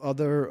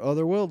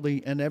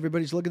otherworldly, and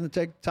everybody's looking to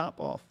take the top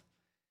off.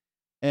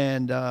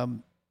 And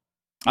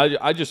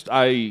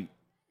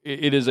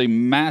it is a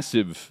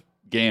massive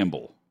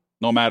gamble,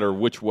 no matter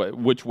which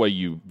way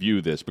you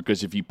view this,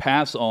 because if you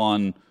pass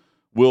on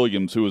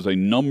Williams, who is a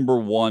number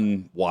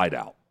 1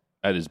 wideout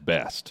at his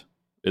best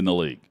in the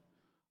league,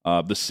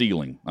 the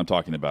ceiling I'm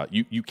talking about,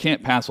 you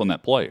can't pass on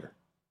that player,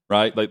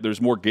 right? Like there's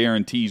more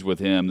guarantees with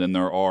him than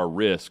there are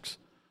risks,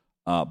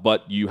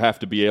 but you have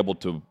to be able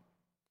to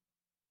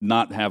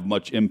not have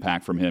much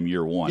impact from him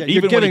year one. yeah,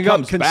 Even you're when he giving up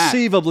comes back.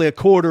 conceivably a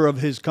quarter of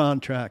his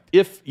contract.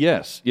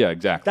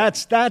 Exactly.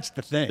 That's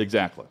the thing.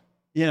 Exactly.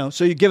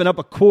 So you're giving up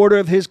a quarter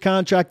of his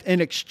contract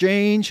in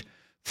exchange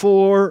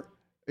for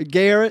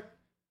Garrett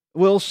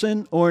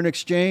Wilson or in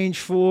exchange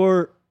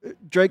for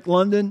Drake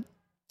London.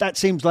 That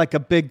seems like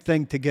a big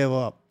thing to give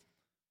up.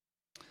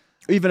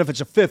 Even if it's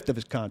a fifth of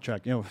his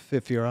contract, a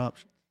fifth-year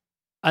option.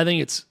 I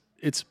think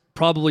it's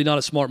probably not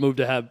a smart move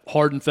to have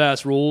hard and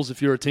fast rules if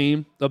you're a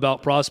team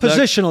about prospects.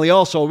 Positionally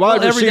also,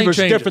 wide everything receiver is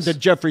changes. different than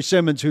Jeffrey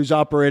Simmons, who's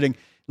operating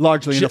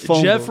largely in a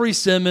phone booth. Jeffrey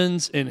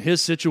Simmons, in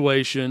his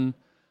situation,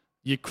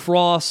 you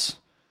cross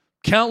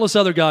countless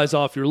other guys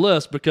off your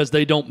list because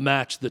they don't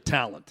match the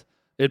talent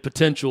and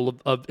potential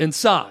of in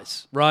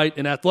size, right,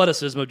 and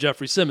athleticism of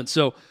Jeffrey Simmons.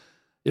 So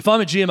if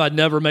I'm a GM, I'd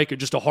never make it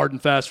just a hard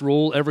and fast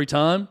rule every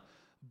time.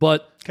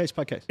 But Case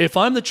by case. if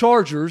I'm the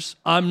Chargers,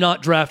 I'm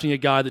not drafting a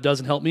guy that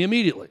doesn't help me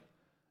immediately.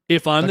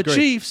 If I'm the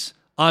Chiefs,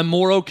 I'm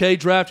more okay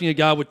drafting a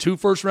guy with 2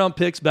 first-round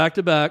picks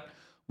back-to-back,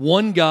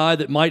 one guy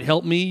that might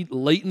help me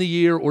late in the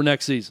year or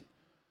next season.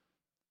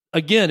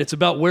 Again, it's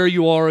about where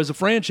you are as a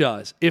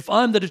franchise. If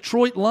I'm the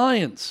Detroit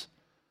Lions,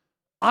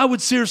 I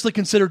would seriously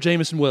consider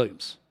Jameson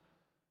Williams.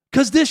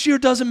 Because this year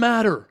doesn't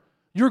matter.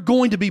 You're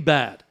going to be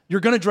bad.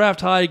 You're going to draft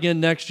high again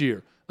next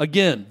year.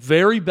 Again,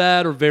 very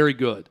bad or very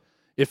good.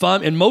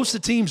 And most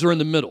of the teams are in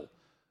the middle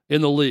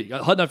in the league.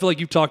 Hutton, I feel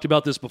like you've talked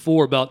about this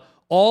before, about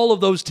all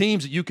of those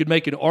teams that you could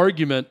make an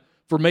argument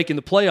for making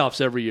the playoffs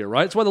every year,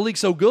 right? That's why the league's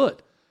so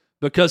good,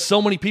 because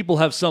so many people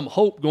have some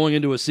hope going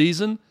into a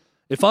season.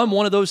 If I'm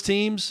one of those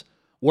teams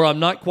where I'm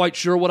not quite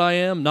sure what I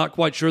am, not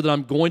quite sure that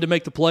I'm going to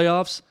make the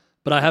playoffs,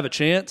 but I have a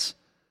chance,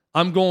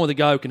 I'm going with a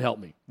guy who can help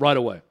me right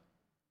away.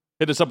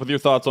 Hit us up with your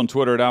thoughts on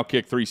Twitter at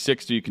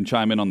Outkick360. You can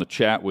chime in on the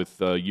chat with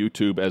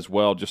YouTube as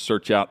well. Just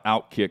search out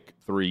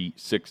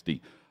Outkick360.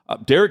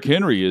 Derrick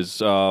Henry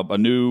is a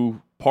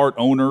new part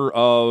owner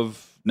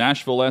of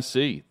Nashville SC,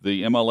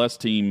 the MLS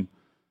team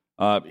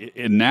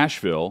in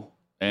Nashville.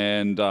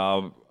 and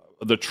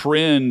the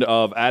trend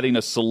of adding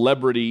a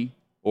celebrity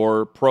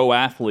or pro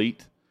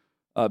athlete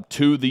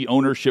to the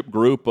ownership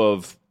group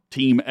of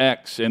Team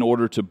X in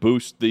order to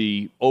boost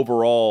the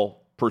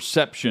overall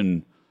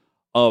perception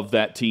of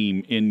that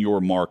team in your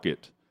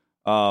market.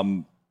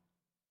 The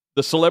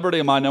celebrity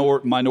and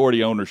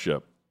minority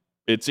ownership.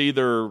 It's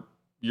either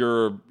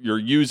you're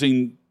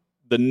using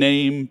the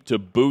name to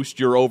boost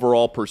your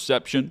overall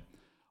perception,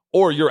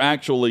 or you're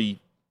actually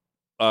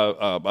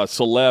a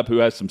celeb who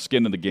has some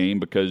skin in the game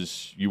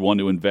because you want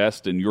to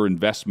invest, and your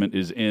investment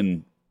is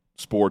in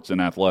sports and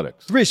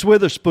athletics. Reese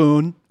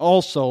Witherspoon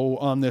also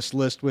on this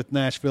list with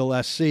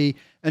Nashville SC,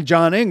 and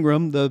John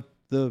Ingram, the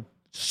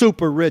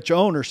super rich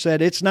owner,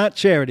 said it's not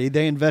charity.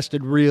 They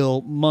invested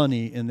real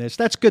money in this.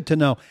 That's good to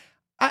know.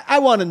 I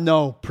want to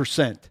know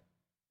percent,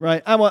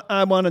 right? I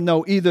want to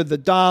know either the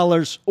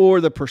dollars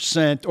or the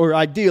percent, or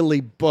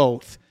ideally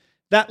both.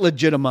 That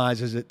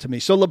legitimizes it to me.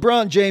 So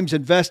LeBron James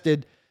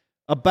invested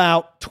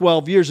about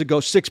 12 years ago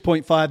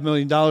 $6.5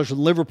 million in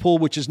Liverpool,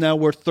 which is now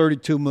worth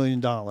 $32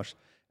 million.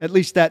 At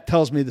least that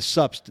tells me the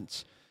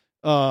substance.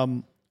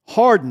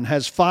 Harden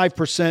has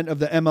 5% of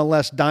the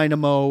MLS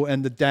Dynamo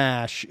and the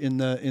Dash in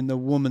the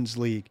women's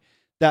league.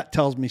 That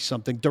tells me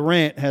something.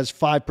 Durant has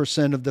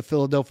 5% of the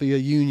Philadelphia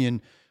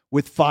Union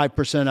with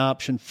 5%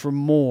 option for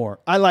more.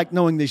 I like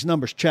knowing these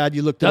numbers. Chad,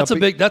 you looked it up.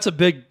 That's a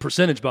big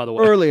percentage, by the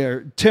way.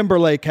 Earlier,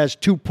 Timberlake has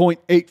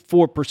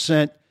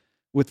 2.84%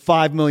 with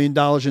 $5 million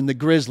in the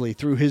Grizzly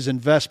through his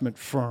investment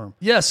firm.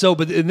 Yeah,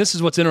 and this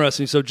is what's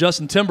interesting. So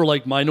Justin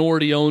Timberlake,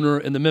 minority owner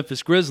in the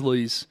Memphis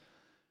Grizzlies,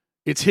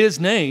 it's his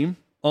name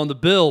on the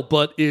bill,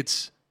 but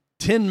it's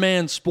Tin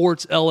Man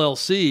Sports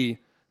LLC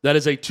that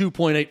is a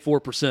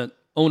 2.84%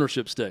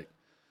 ownership stake.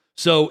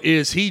 So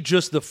is he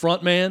just the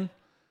front man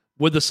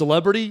with the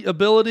celebrity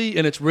ability,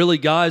 and it's really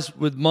guys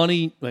with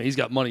money? Well, he's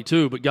got money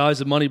too, but guys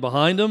with money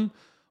behind him,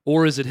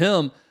 or is it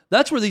him?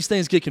 That's where these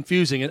things get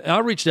confusing. And I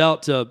reached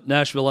out to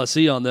Nashville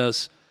SC on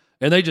this,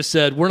 and they just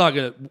said we're not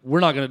going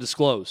to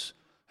disclose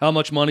how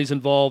much money's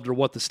involved or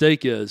what the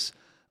stake is.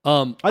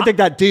 I think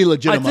that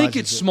delegitimizes. I think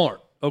it's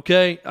smart.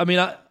 Okay, I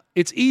mean,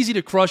 it's easy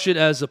to crush it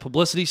as a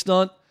publicity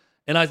stunt,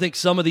 and I think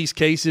some of these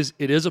cases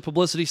it is a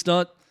publicity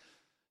stunt.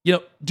 You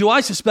know, do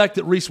I suspect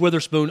that Reese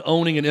Witherspoon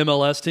owning an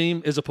MLS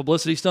team is a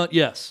publicity stunt?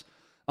 Yes,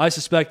 I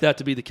suspect that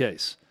to be the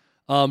case.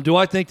 Do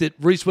I think that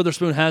Reese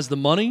Witherspoon has the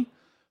money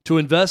to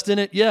invest in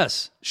it?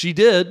 Yes, she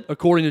did,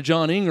 according to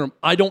John Ingram.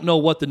 I don't know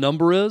what the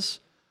number is,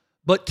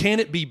 but can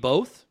it be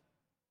both?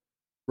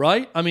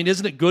 Right? I mean,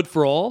 isn't it good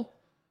for all?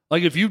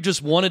 Like if you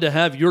just wanted to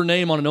have your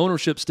name on an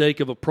ownership stake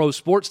of a pro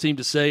sports team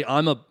to say,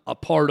 I'm a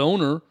part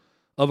owner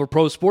of a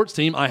pro sports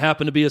team, I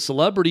happen to be a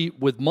celebrity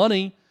with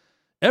money,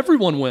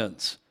 everyone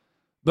wins.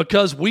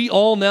 Because we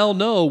all now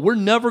know we're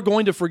never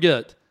going to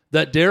forget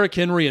that Derrick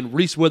Henry and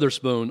Reese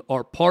Witherspoon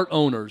are part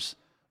owners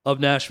of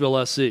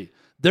Nashville SC.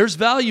 There's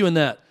value in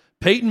that.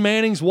 Peyton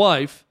Manning's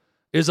wife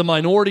is a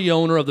minority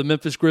owner of the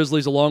Memphis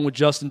Grizzlies along with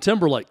Justin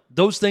Timberlake.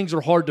 Those things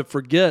are hard to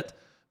forget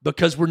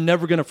because we're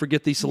never going to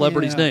forget these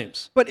celebrities'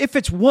 names. But if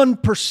it's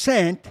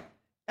 1%,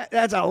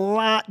 that's a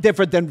lot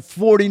different than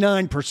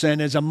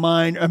 49% as a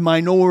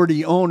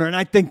minority owner. And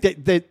I think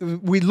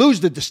that we lose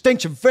the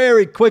distinction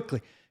very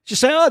quickly.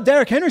 Just say, oh,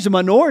 Derrick Henry's a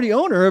minority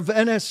owner of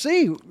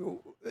NSC.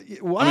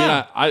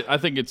 Wow. I mean, I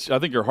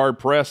think you're hard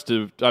pressed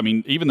to. I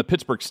mean, even the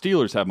Pittsburgh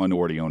Steelers have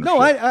minority ownership. No,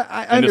 I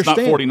and understand.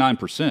 It's not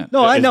 49%.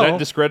 No, I know. Is that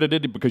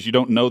discredited because you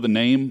don't know the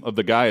name of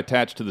the guy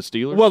attached to the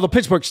Steelers? Well, the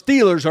Pittsburgh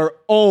Steelers are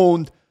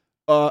owned.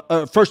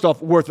 First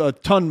off, worth a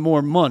ton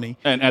more money.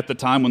 And at the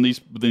time when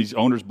these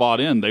owners bought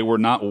in, they were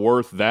not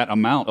worth that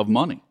amount of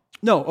money.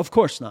 No, of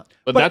course not.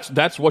 But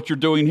that's what you're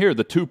doing here.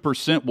 The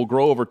 2% will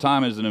grow over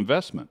time as an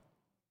investment.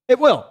 It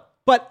will.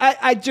 But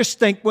I just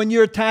think when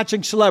you're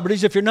attaching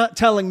celebrities, if you're not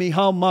telling me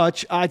how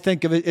much, I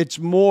think of it's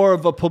more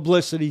of a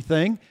publicity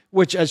thing,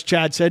 which, as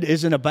Chad said,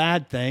 isn't a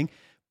bad thing.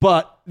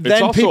 But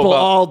then people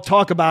all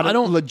talk about it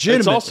legitimately.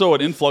 It's also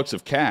an influx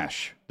of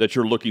cash that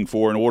you're looking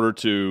for in order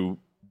to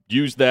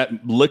use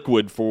that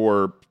liquid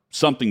for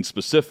something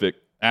specific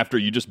after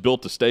you just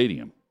built a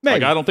stadium.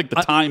 Maybe. Like, I don't think the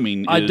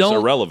timing is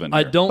irrelevant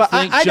here. I don't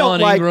think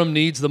John Ingram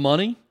needs the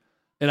money,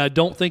 and I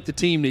don't think the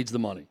team needs the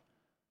money.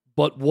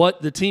 But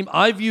what the team,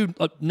 I view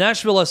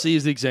Nashville SC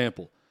as the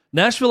example.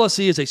 Nashville SC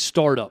is a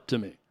startup to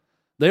me.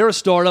 They are a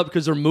startup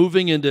because they're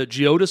moving into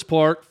Geodis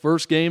Park.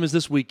 First game is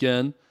this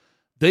weekend.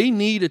 They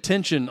need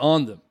attention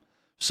on them.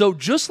 So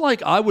just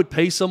like I would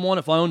pay someone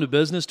if I owned a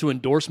business to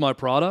endorse my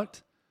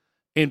product,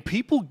 and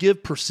people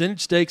give percentage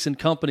stakes in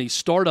companies,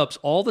 startups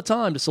all the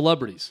time to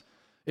celebrities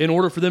in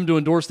order for them to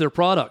endorse their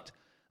product,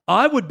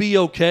 I would be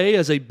okay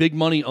as a big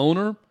money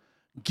owner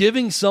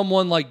giving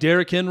someone like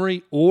Derrick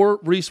Henry or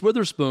Reese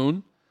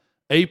Witherspoon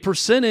a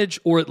percentage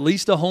or at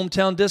least a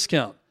hometown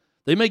discount.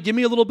 They may give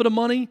me a little bit of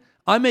money.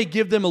 I may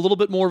give them a little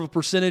bit more of a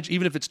percentage,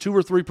 even if it's 2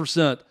 or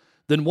 3%,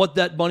 than what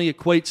that money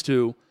equates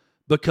to.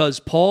 Because,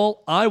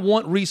 Paul, I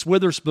want Reese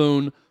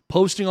Witherspoon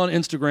posting on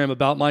Instagram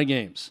about my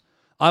games.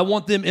 I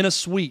want them in a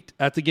suite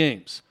at the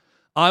games.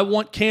 I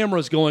want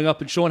cameras going up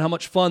and showing how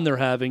much fun they're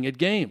having at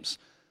games.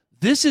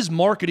 This is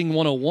marketing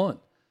 101.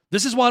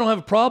 This is why I don't have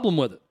a problem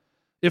with it.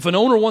 If an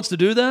owner wants to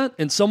do that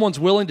and someone's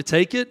willing to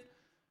take it,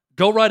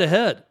 go right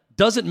ahead.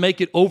 Doesn't make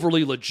it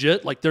overly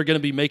legit, like they're going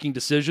to be making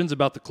decisions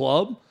about the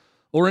club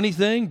or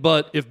anything.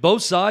 But if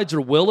both sides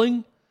are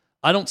willing,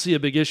 I don't see a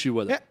big issue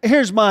with it.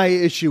 Here's my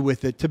issue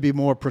with it, to be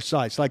more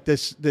precise, like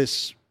this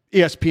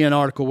ESPN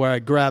article where I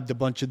grabbed a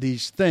bunch of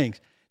these things,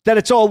 that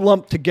it's all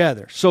lumped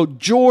together. So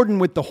Jordan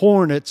with the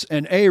Hornets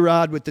and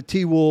A-Rod with the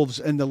T-Wolves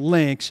and the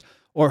Lynx,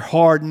 or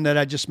Harden that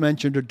I just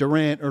mentioned, or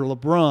Durant or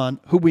LeBron,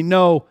 who we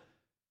know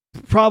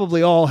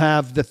probably all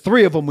have, the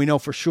three of them we know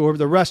for sure.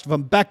 The rest of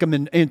them, Beckham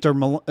and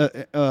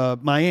Inter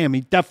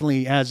Miami,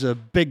 definitely has a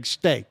big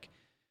stake,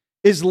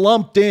 is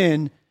lumped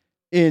in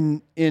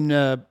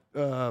a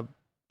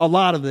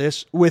lot of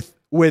this with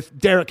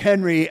Derrick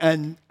Henry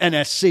and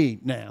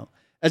NSC now,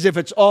 as if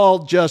it's all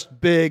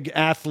just big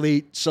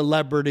athlete,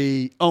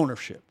 celebrity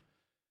ownership.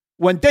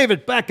 When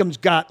David Beckham's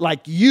got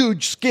like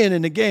huge skin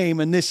in the game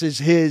and this is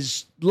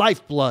his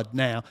lifeblood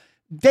now,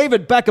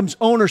 David Beckham's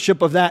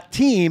ownership of that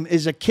team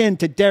is akin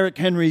to Derrick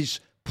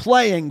Henry's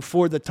playing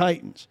for the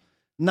Titans,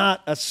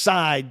 not a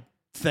side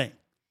thing.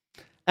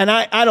 And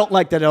I don't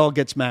like that it all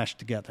gets mashed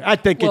together. I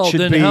think it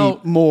should be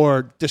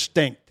more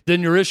distinct.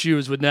 Then your issue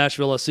is with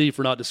Nashville SC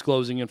for not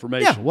disclosing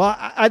information. Yeah, well,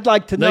 I'd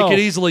like to know. They could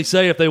easily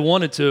say if they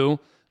wanted to,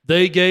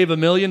 they gave $1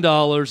 million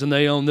and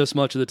they own this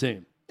much of the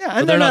team. Yeah,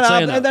 and they're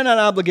not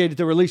obligated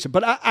to release it.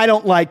 But I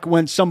don't like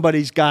when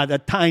somebody's got a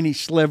tiny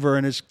sliver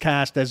and is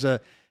cast as a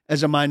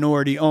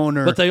minority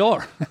owner. But they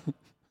are.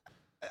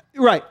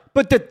 Right.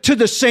 But to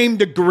the same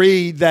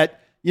degree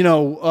that,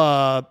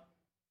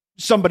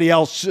 somebody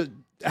else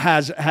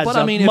has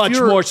much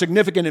more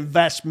significant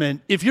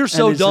investment. If you're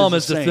so dumb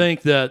as to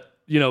think that,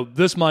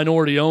 this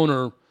minority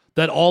owner,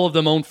 that all of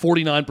them own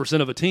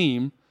 49% of a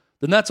team,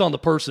 then that's on the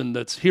person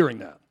that's hearing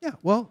that. Yeah,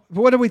 well,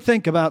 what do we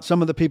think about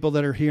some of the people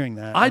that are hearing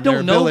that? I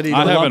don't know. I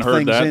haven't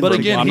heard that. But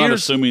again, I'm not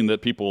assuming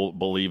that people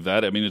believe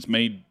that. I mean, it's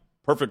made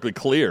perfectly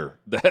clear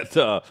that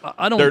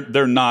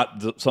they're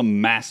not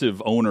some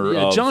massive owner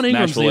of John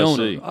Ingram's Nashville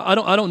the SC.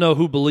 owner. I don't know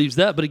who believes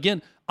that. But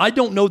again, I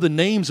don't know the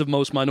names of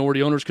most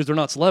minority owners because they're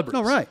not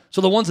celebrities. No, right.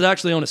 So the ones that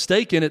actually own a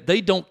stake in it,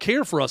 they don't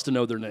care for us to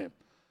know their name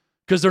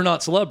because they're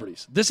not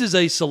celebrities. This is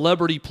a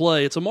celebrity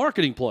play. It's a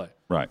marketing play.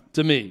 Right.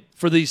 To me,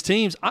 for these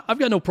teams, I've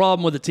got no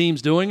problem with the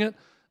teams doing it.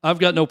 I've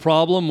got no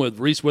problem with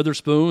Reese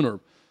Witherspoon or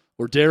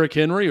Derrick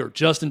Henry or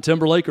Justin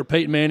Timberlake or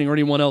Peyton Manning or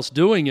anyone else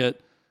doing it.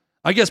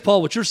 I guess,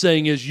 Paul, what you're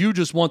saying is you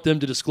just want them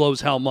to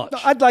disclose how much.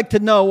 I'd like to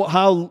know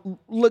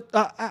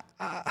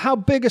how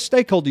big a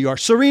stakeholder you are.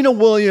 Serena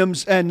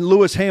Williams and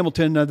Lewis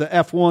Hamilton of the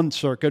F1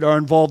 circuit are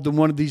involved in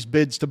one of these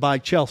bids to buy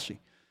Chelsea.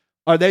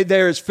 Are they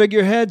there as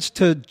figureheads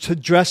to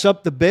dress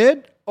up the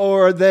bid,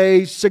 or are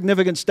they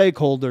significant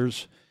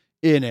stakeholders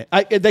in it?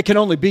 They can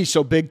only be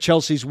so big.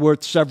 Chelsea's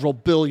worth several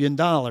 $1 billion.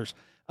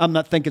 I'm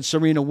not thinking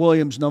Serena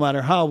Williams, no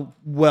matter how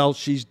well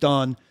she's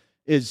done,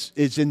 is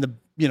in the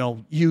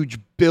huge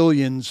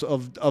billions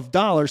of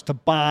dollars to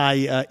buy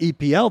an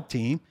EPL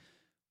team.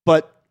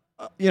 But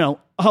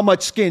how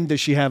much skin does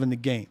she have in the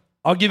game?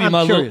 I'll give you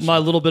my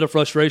little bit of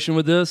frustration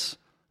with this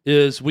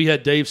is we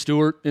had Dave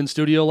Stewart in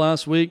studio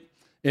last week,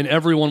 and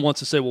everyone wants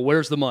to say, well,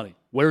 where's the money?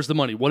 Where's the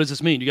money? What does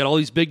this mean? You got all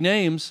these big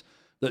names.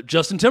 That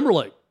Justin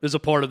Timberlake is a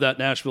part of that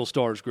Nashville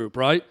Stars group,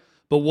 right?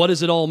 But what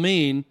does it all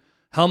mean?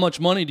 How much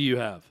money do you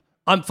have?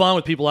 I'm fine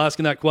with people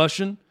asking that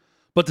question,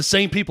 but the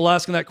same people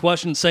asking that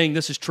question saying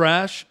this is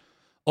trash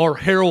are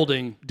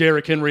heralding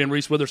Derrick Henry and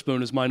Reese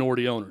Witherspoon as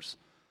minority owners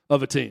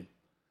of a team.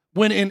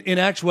 When in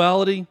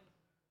actuality,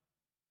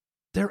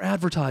 they're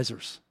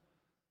advertisers.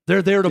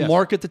 They're there to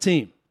market the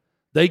team.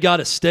 They got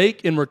a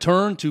stake in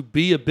return to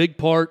be a big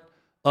part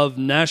of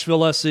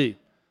Nashville SC.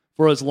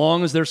 For as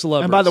long as they're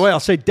celebrities. And by the way,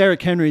 I'll say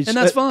Derrick Henry's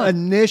fine.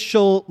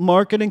 Initial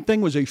marketing thing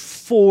was a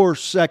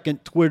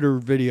 4-second Twitter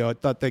video. I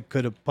thought they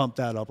could have pumped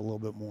that up a little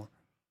bit more.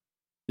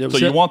 So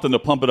you want them to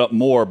pump it up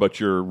more,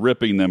 but you're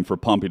ripping them for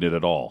pumping it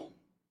at all.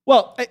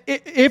 Well,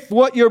 if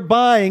what you're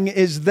buying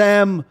is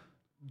them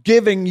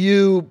giving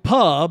you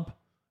pub,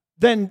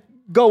 then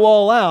go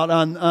all out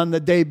on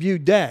the debut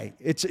day.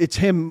 It's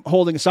him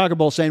holding a soccer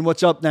ball saying,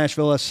 "What's up,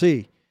 Nashville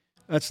SC?"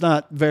 That's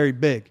not very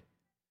big.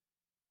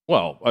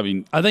 Well, I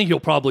mean, I think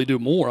he'll probably do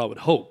more, I would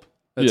hope,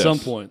 at some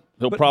point.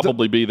 He'll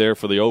probably be there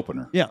for the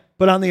opener. Yeah,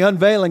 but on the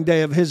unveiling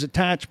day of his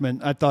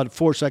attachment, I thought a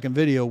 4-second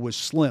video was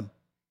slim.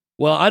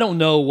 Well, I don't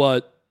know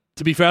what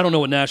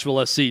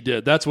Nashville SC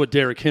did. That's what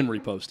Derrick Henry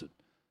posted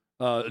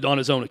on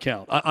his own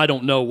account. I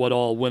don't know what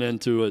all went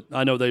into it.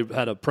 I know they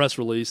had a press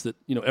release that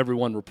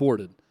everyone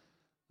reported,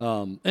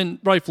 and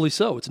rightfully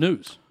so. It's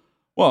news.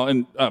 Well,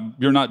 and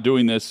you're not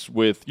doing this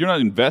you're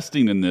not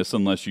investing in this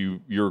unless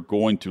you're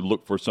going to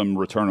look for some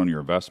return on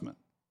your investment.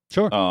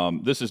 Sure.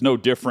 This is no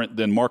different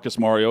than Marcus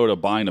Mariota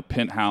buying a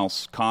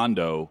penthouse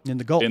condo in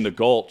the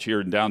Gulch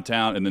here in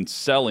downtown and then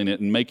selling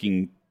it and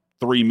making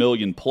 $3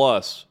 million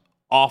plus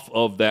off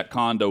of that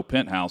condo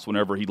penthouse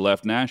whenever he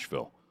left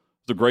Nashville.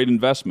 It's a great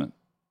investment.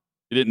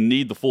 He didn't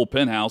need the full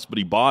penthouse, but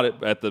he bought it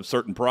at the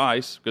certain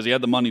price because he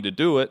had the money to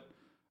do it.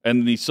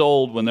 And he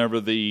sold whenever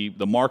the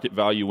market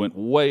value went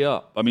way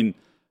up. I mean,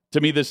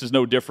 to me, this is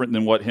no different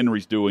than what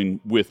Henry's doing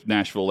with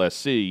Nashville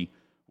SC,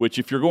 which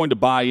if you're going to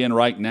buy in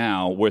right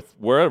now with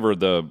wherever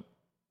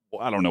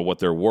I don't know what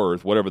they're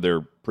worth, whatever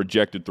they're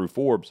projected through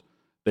Forbes,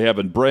 they have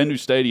a brand new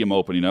stadium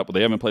opening up, but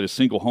they haven't played a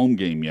single home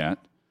game yet.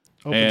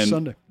 Open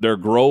Sunday. They're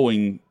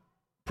growing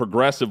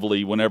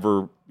progressively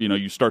whenever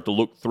you start to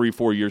look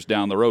 3-4 years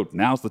down the road.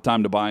 Now's the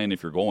time to buy in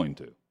if you're going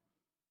to.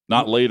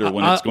 Not later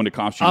when it's going to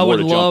cost you more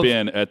to jump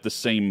in at the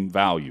same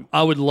value.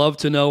 I would love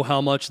to know how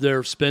much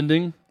they're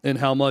spending and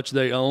how much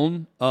they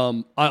own.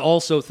 I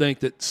also think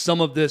that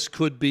some of this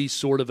could be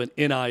sort of an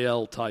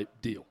NIL type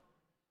deal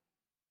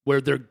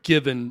where they're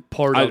given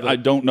part of it I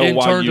don't know in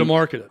why turn to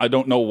market it. I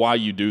don't know why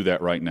you do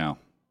that right now.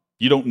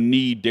 You don't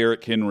need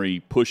Derrick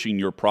Henry pushing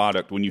your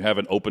product when you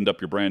haven't opened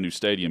up your brand new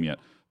stadium yet.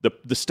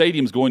 The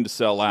stadium's going to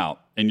sell out,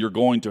 and you're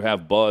going to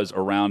have buzz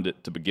around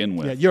it to begin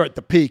with. Yeah, you're at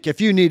the peak.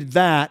 If you needed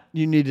that,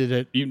 you needed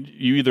it.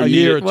 You either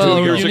need it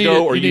 2 years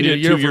ago or you need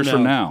it 2 years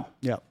from now.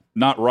 Yeah.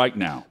 Not right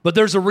now. But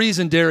there's a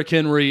reason Derrick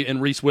Henry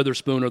and Reese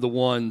Witherspoon are the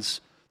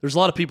ones. There's a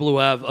lot of people who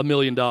have $1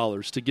 million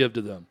to give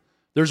to them.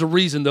 There's a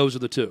reason those are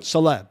the two.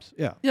 Celebs,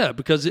 yeah. Yeah,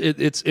 because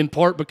it's in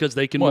part because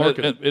they can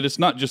market it. It's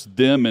not just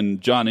them and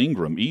John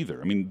Ingram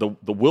either. I mean,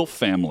 the Wilf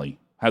family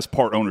has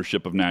part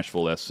ownership of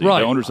Nashville SC. Right.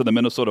 The owners of the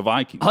Minnesota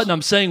Vikings. Hutton,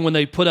 I'm saying when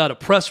they put out a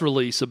press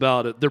release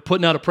about it, they're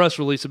putting out a press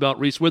release about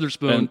Reese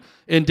Witherspoon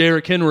and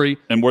Derrick Henry.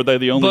 And were they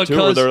the only two,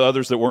 or are there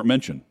others that weren't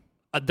mentioned?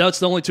 That's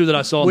the only two that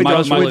I saw in We the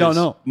press don't release. We don't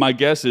know. My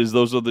guess is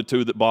those are the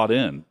two that bought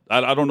in.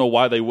 I don't know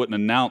why they wouldn't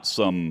announce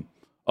some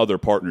other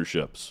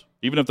partnerships,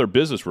 even if they're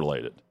business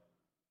related.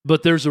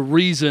 But there's a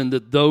reason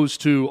that those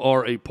two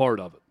are a part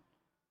of it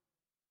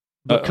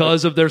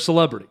because of their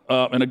celebrity.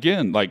 And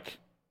again,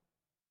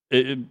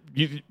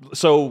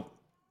 so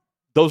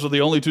those are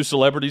the only two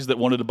celebrities that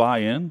wanted to buy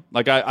in.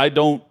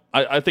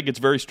 I think it's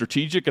very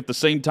strategic. At the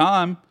same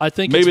time, I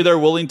think maybe they're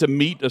willing to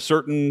meet a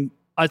certain.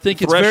 I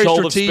think it's very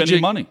threshold of strategic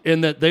spending money.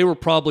 in that they were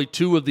probably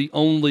two of the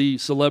only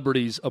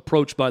celebrities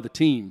approached by the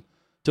team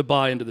to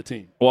buy into the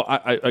team. Well,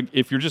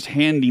 if you're just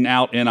handing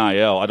out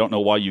NIL, I don't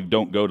know why you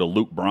don't go to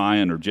Luke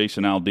Bryan or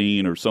Jason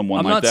Aldean or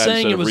someone like that. I'm not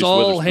saying instead it of was Reese all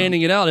Witherspoon.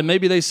 handing it out, and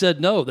maybe they said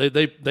no.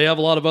 They have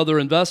a lot of other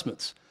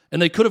investments, and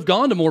they could have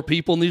gone to more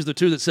people, and these are the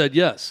two that said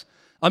yes.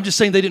 I'm just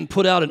saying they didn't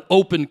put out an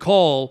open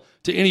call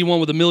to anyone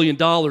with $1 million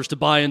to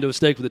buy into a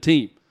stake with the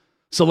team,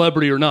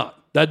 celebrity or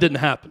not. That didn't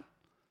happen.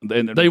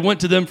 They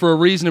went to them for a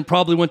reason and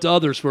probably went to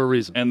others for a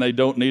reason. And they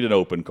don't need an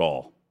open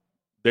call.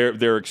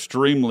 They're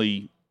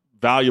extremely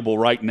valuable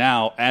right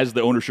now as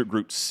the ownership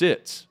group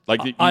sits.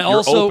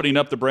 You're opening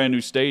up the brand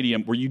new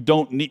stadium where you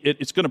don't need it.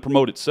 It's going to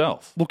promote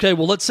itself. Okay,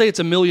 well, let's say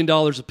it's $1 million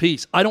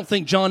apiece. I don't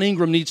think John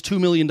Ingram needs $2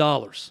 million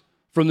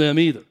from them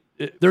either.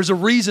 There's a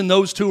reason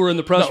those two are in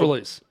the press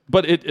release.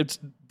 But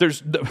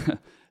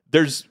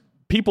there's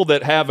people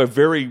that have a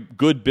very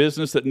good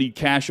business that need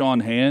cash on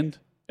hand,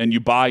 and you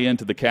buy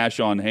into the cash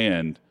on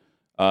hand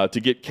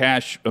to get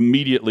cash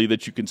immediately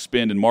that you can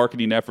spend in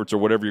marketing efforts or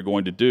whatever you're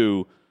going to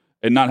do,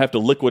 and not have to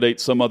liquidate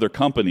some other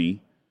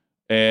company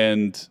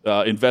and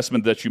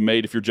investment that you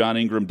made if you're John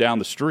Ingram down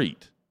the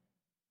street.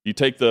 You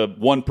take the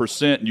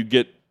 1% and you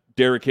get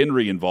Derrick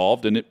Henry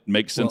involved, and it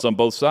makes sense on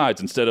both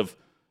sides instead of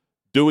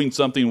doing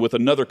something with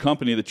another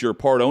company that you're a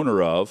part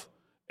owner of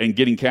and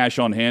getting cash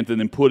on hand and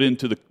then put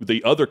into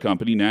the other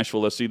company,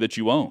 Nashville SC, that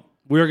you own.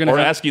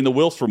 Asking the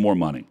Wilfs for more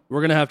money.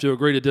 We're going to have to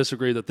agree to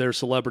disagree that their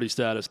celebrity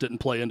status didn't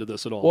play into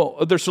this at all.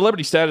 Well, their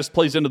celebrity status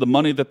plays into the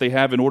money that they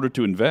have in order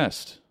to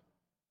invest.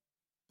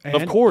 And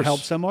of course. It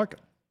helps them market.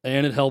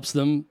 And it helps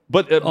them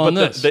but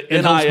this. The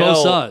it helps both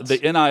sides. The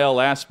NIL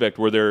aspect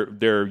where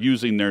they're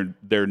using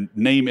their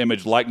name,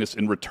 image, likeness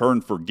in return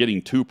for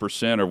getting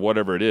 2% or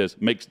whatever it is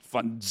makes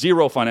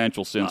zero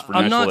financial sense for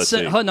Nashville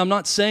SC. Hutton, I'm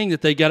not saying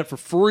that they got it for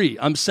free.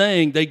 I'm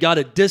saying they got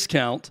a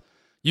discount.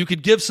 You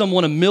could give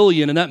someone $1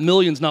 million, and that $1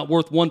 million's not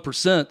worth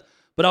 1%,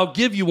 but I'll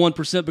give you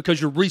 1%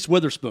 because you're Reese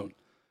Witherspoon,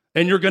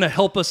 and you're going to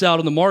help us out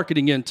in the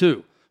marketing end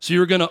too. So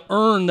you're going to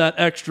earn that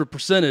extra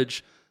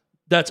percentage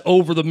that's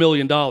over the $1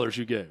 million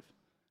you gave.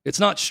 It's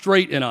not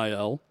straight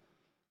NIL,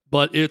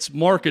 but it's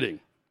marketing.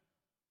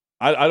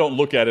 I don't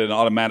look at it and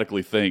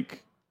automatically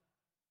think,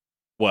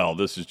 well,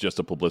 this is just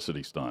a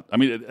publicity stunt. I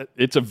mean,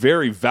 it's a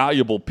very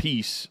valuable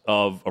piece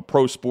of a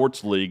pro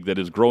sports league that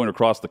is growing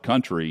across the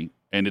country,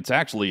 and it's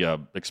actually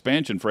an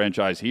expansion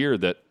franchise here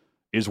that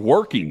is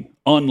working,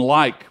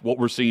 unlike what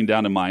we're seeing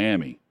down in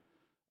Miami.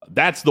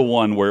 That's the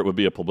one where it would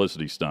be a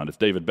publicity stunt if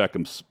David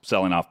Beckham's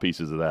selling off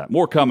pieces of that.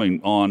 More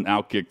coming on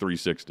Outkick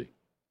 360.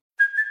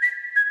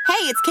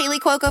 Hey, it's Kaylee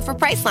Cuoco for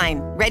Priceline.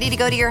 Ready to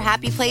go to your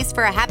happy place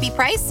for a happy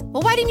price?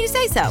 Well, why didn't you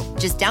say so?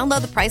 Just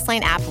download the Priceline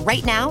app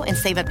right now and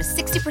save up to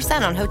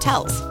 60% on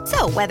hotels.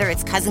 So whether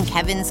it's Cousin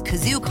Kevin's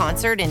Kazoo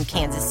Concert in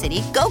Kansas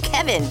City, go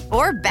Kevin,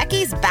 or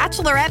Becky's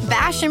Bachelorette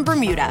Bash in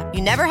Bermuda,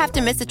 you never have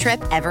to miss a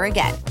trip ever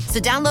again. So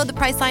download the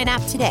Priceline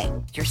app today.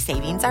 Your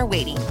savings are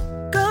waiting.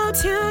 Go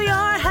to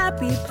your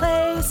happy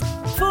place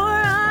for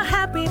a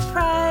happy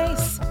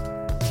price.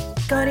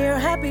 Go to your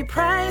happy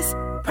price,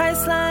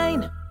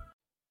 Priceline.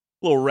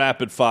 Little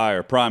rapid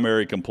fire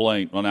primary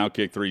complaint on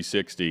Outkick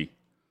 360.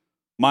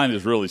 Mine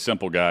is really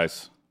simple,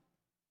 guys.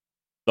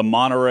 The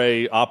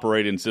Monterey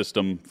operating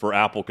system for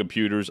Apple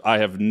computers. I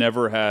have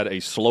never had a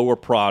slower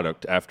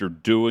product after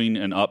doing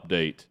an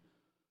update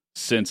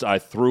since I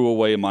threw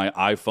away my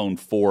iPhone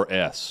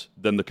 4S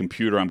than the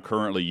computer I'm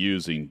currently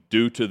using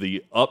due to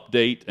the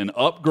update and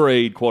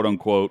upgrade, quote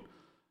unquote,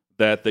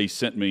 that they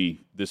sent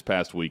me this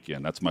past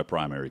weekend. That's my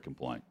primary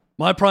complaint.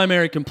 My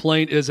primary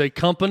complaint is a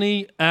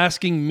company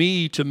asking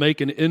me to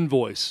make an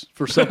invoice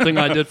for something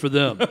I did for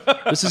them.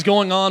 This is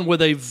going on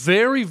with a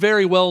very,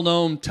 very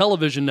well-known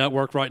television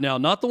network right now,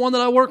 not the one that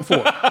I work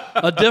for,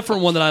 a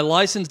different one that I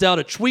licensed out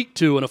a tweet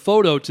to and a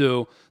photo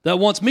to that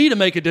wants me to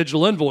make a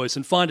digital invoice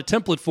and find a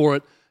template for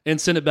it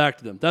and send it back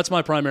to them. That's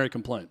my primary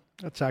complaint.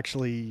 That's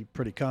actually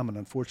pretty common,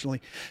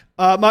 unfortunately.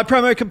 My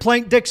primary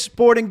complaint, Dick's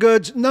Sporting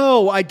Goods.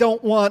 No, I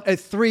don't want a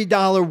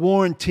 $3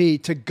 warranty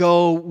to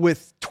go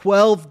with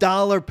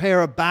 $12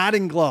 pair of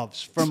batting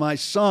gloves for my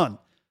son.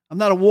 I'm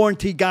not a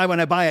warranty guy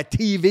when I buy a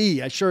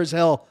TV. I sure as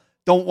hell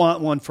don't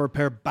want one for a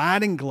pair of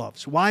batting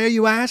gloves. Why are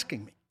you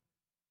asking me?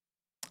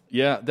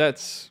 Yeah,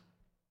 that's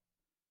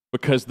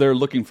because they're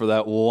looking for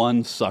that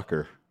one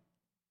sucker.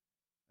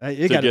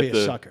 You got to be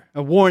a sucker.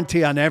 A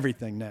warranty on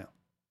everything now.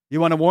 You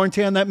want a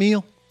warranty on that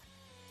meal?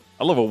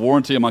 I love a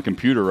warranty on my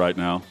computer right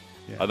now.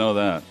 Yeah. I know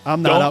that.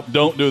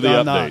 Don't do the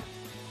update. Not.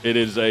 It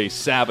is a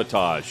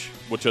sabotage,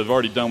 which I've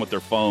already done with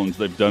their phones.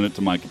 They've done it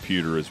to my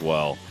computer as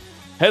well.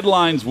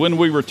 Headlines when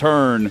we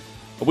return.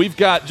 We've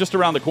got just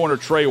around the corner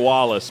Trey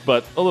Wallace,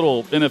 but a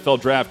little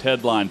NFL draft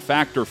headline,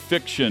 fact or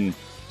fiction,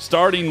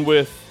 starting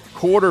with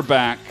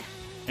quarterback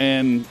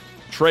and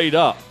trade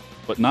up,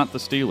 but not the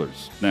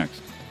Steelers.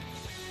 Next.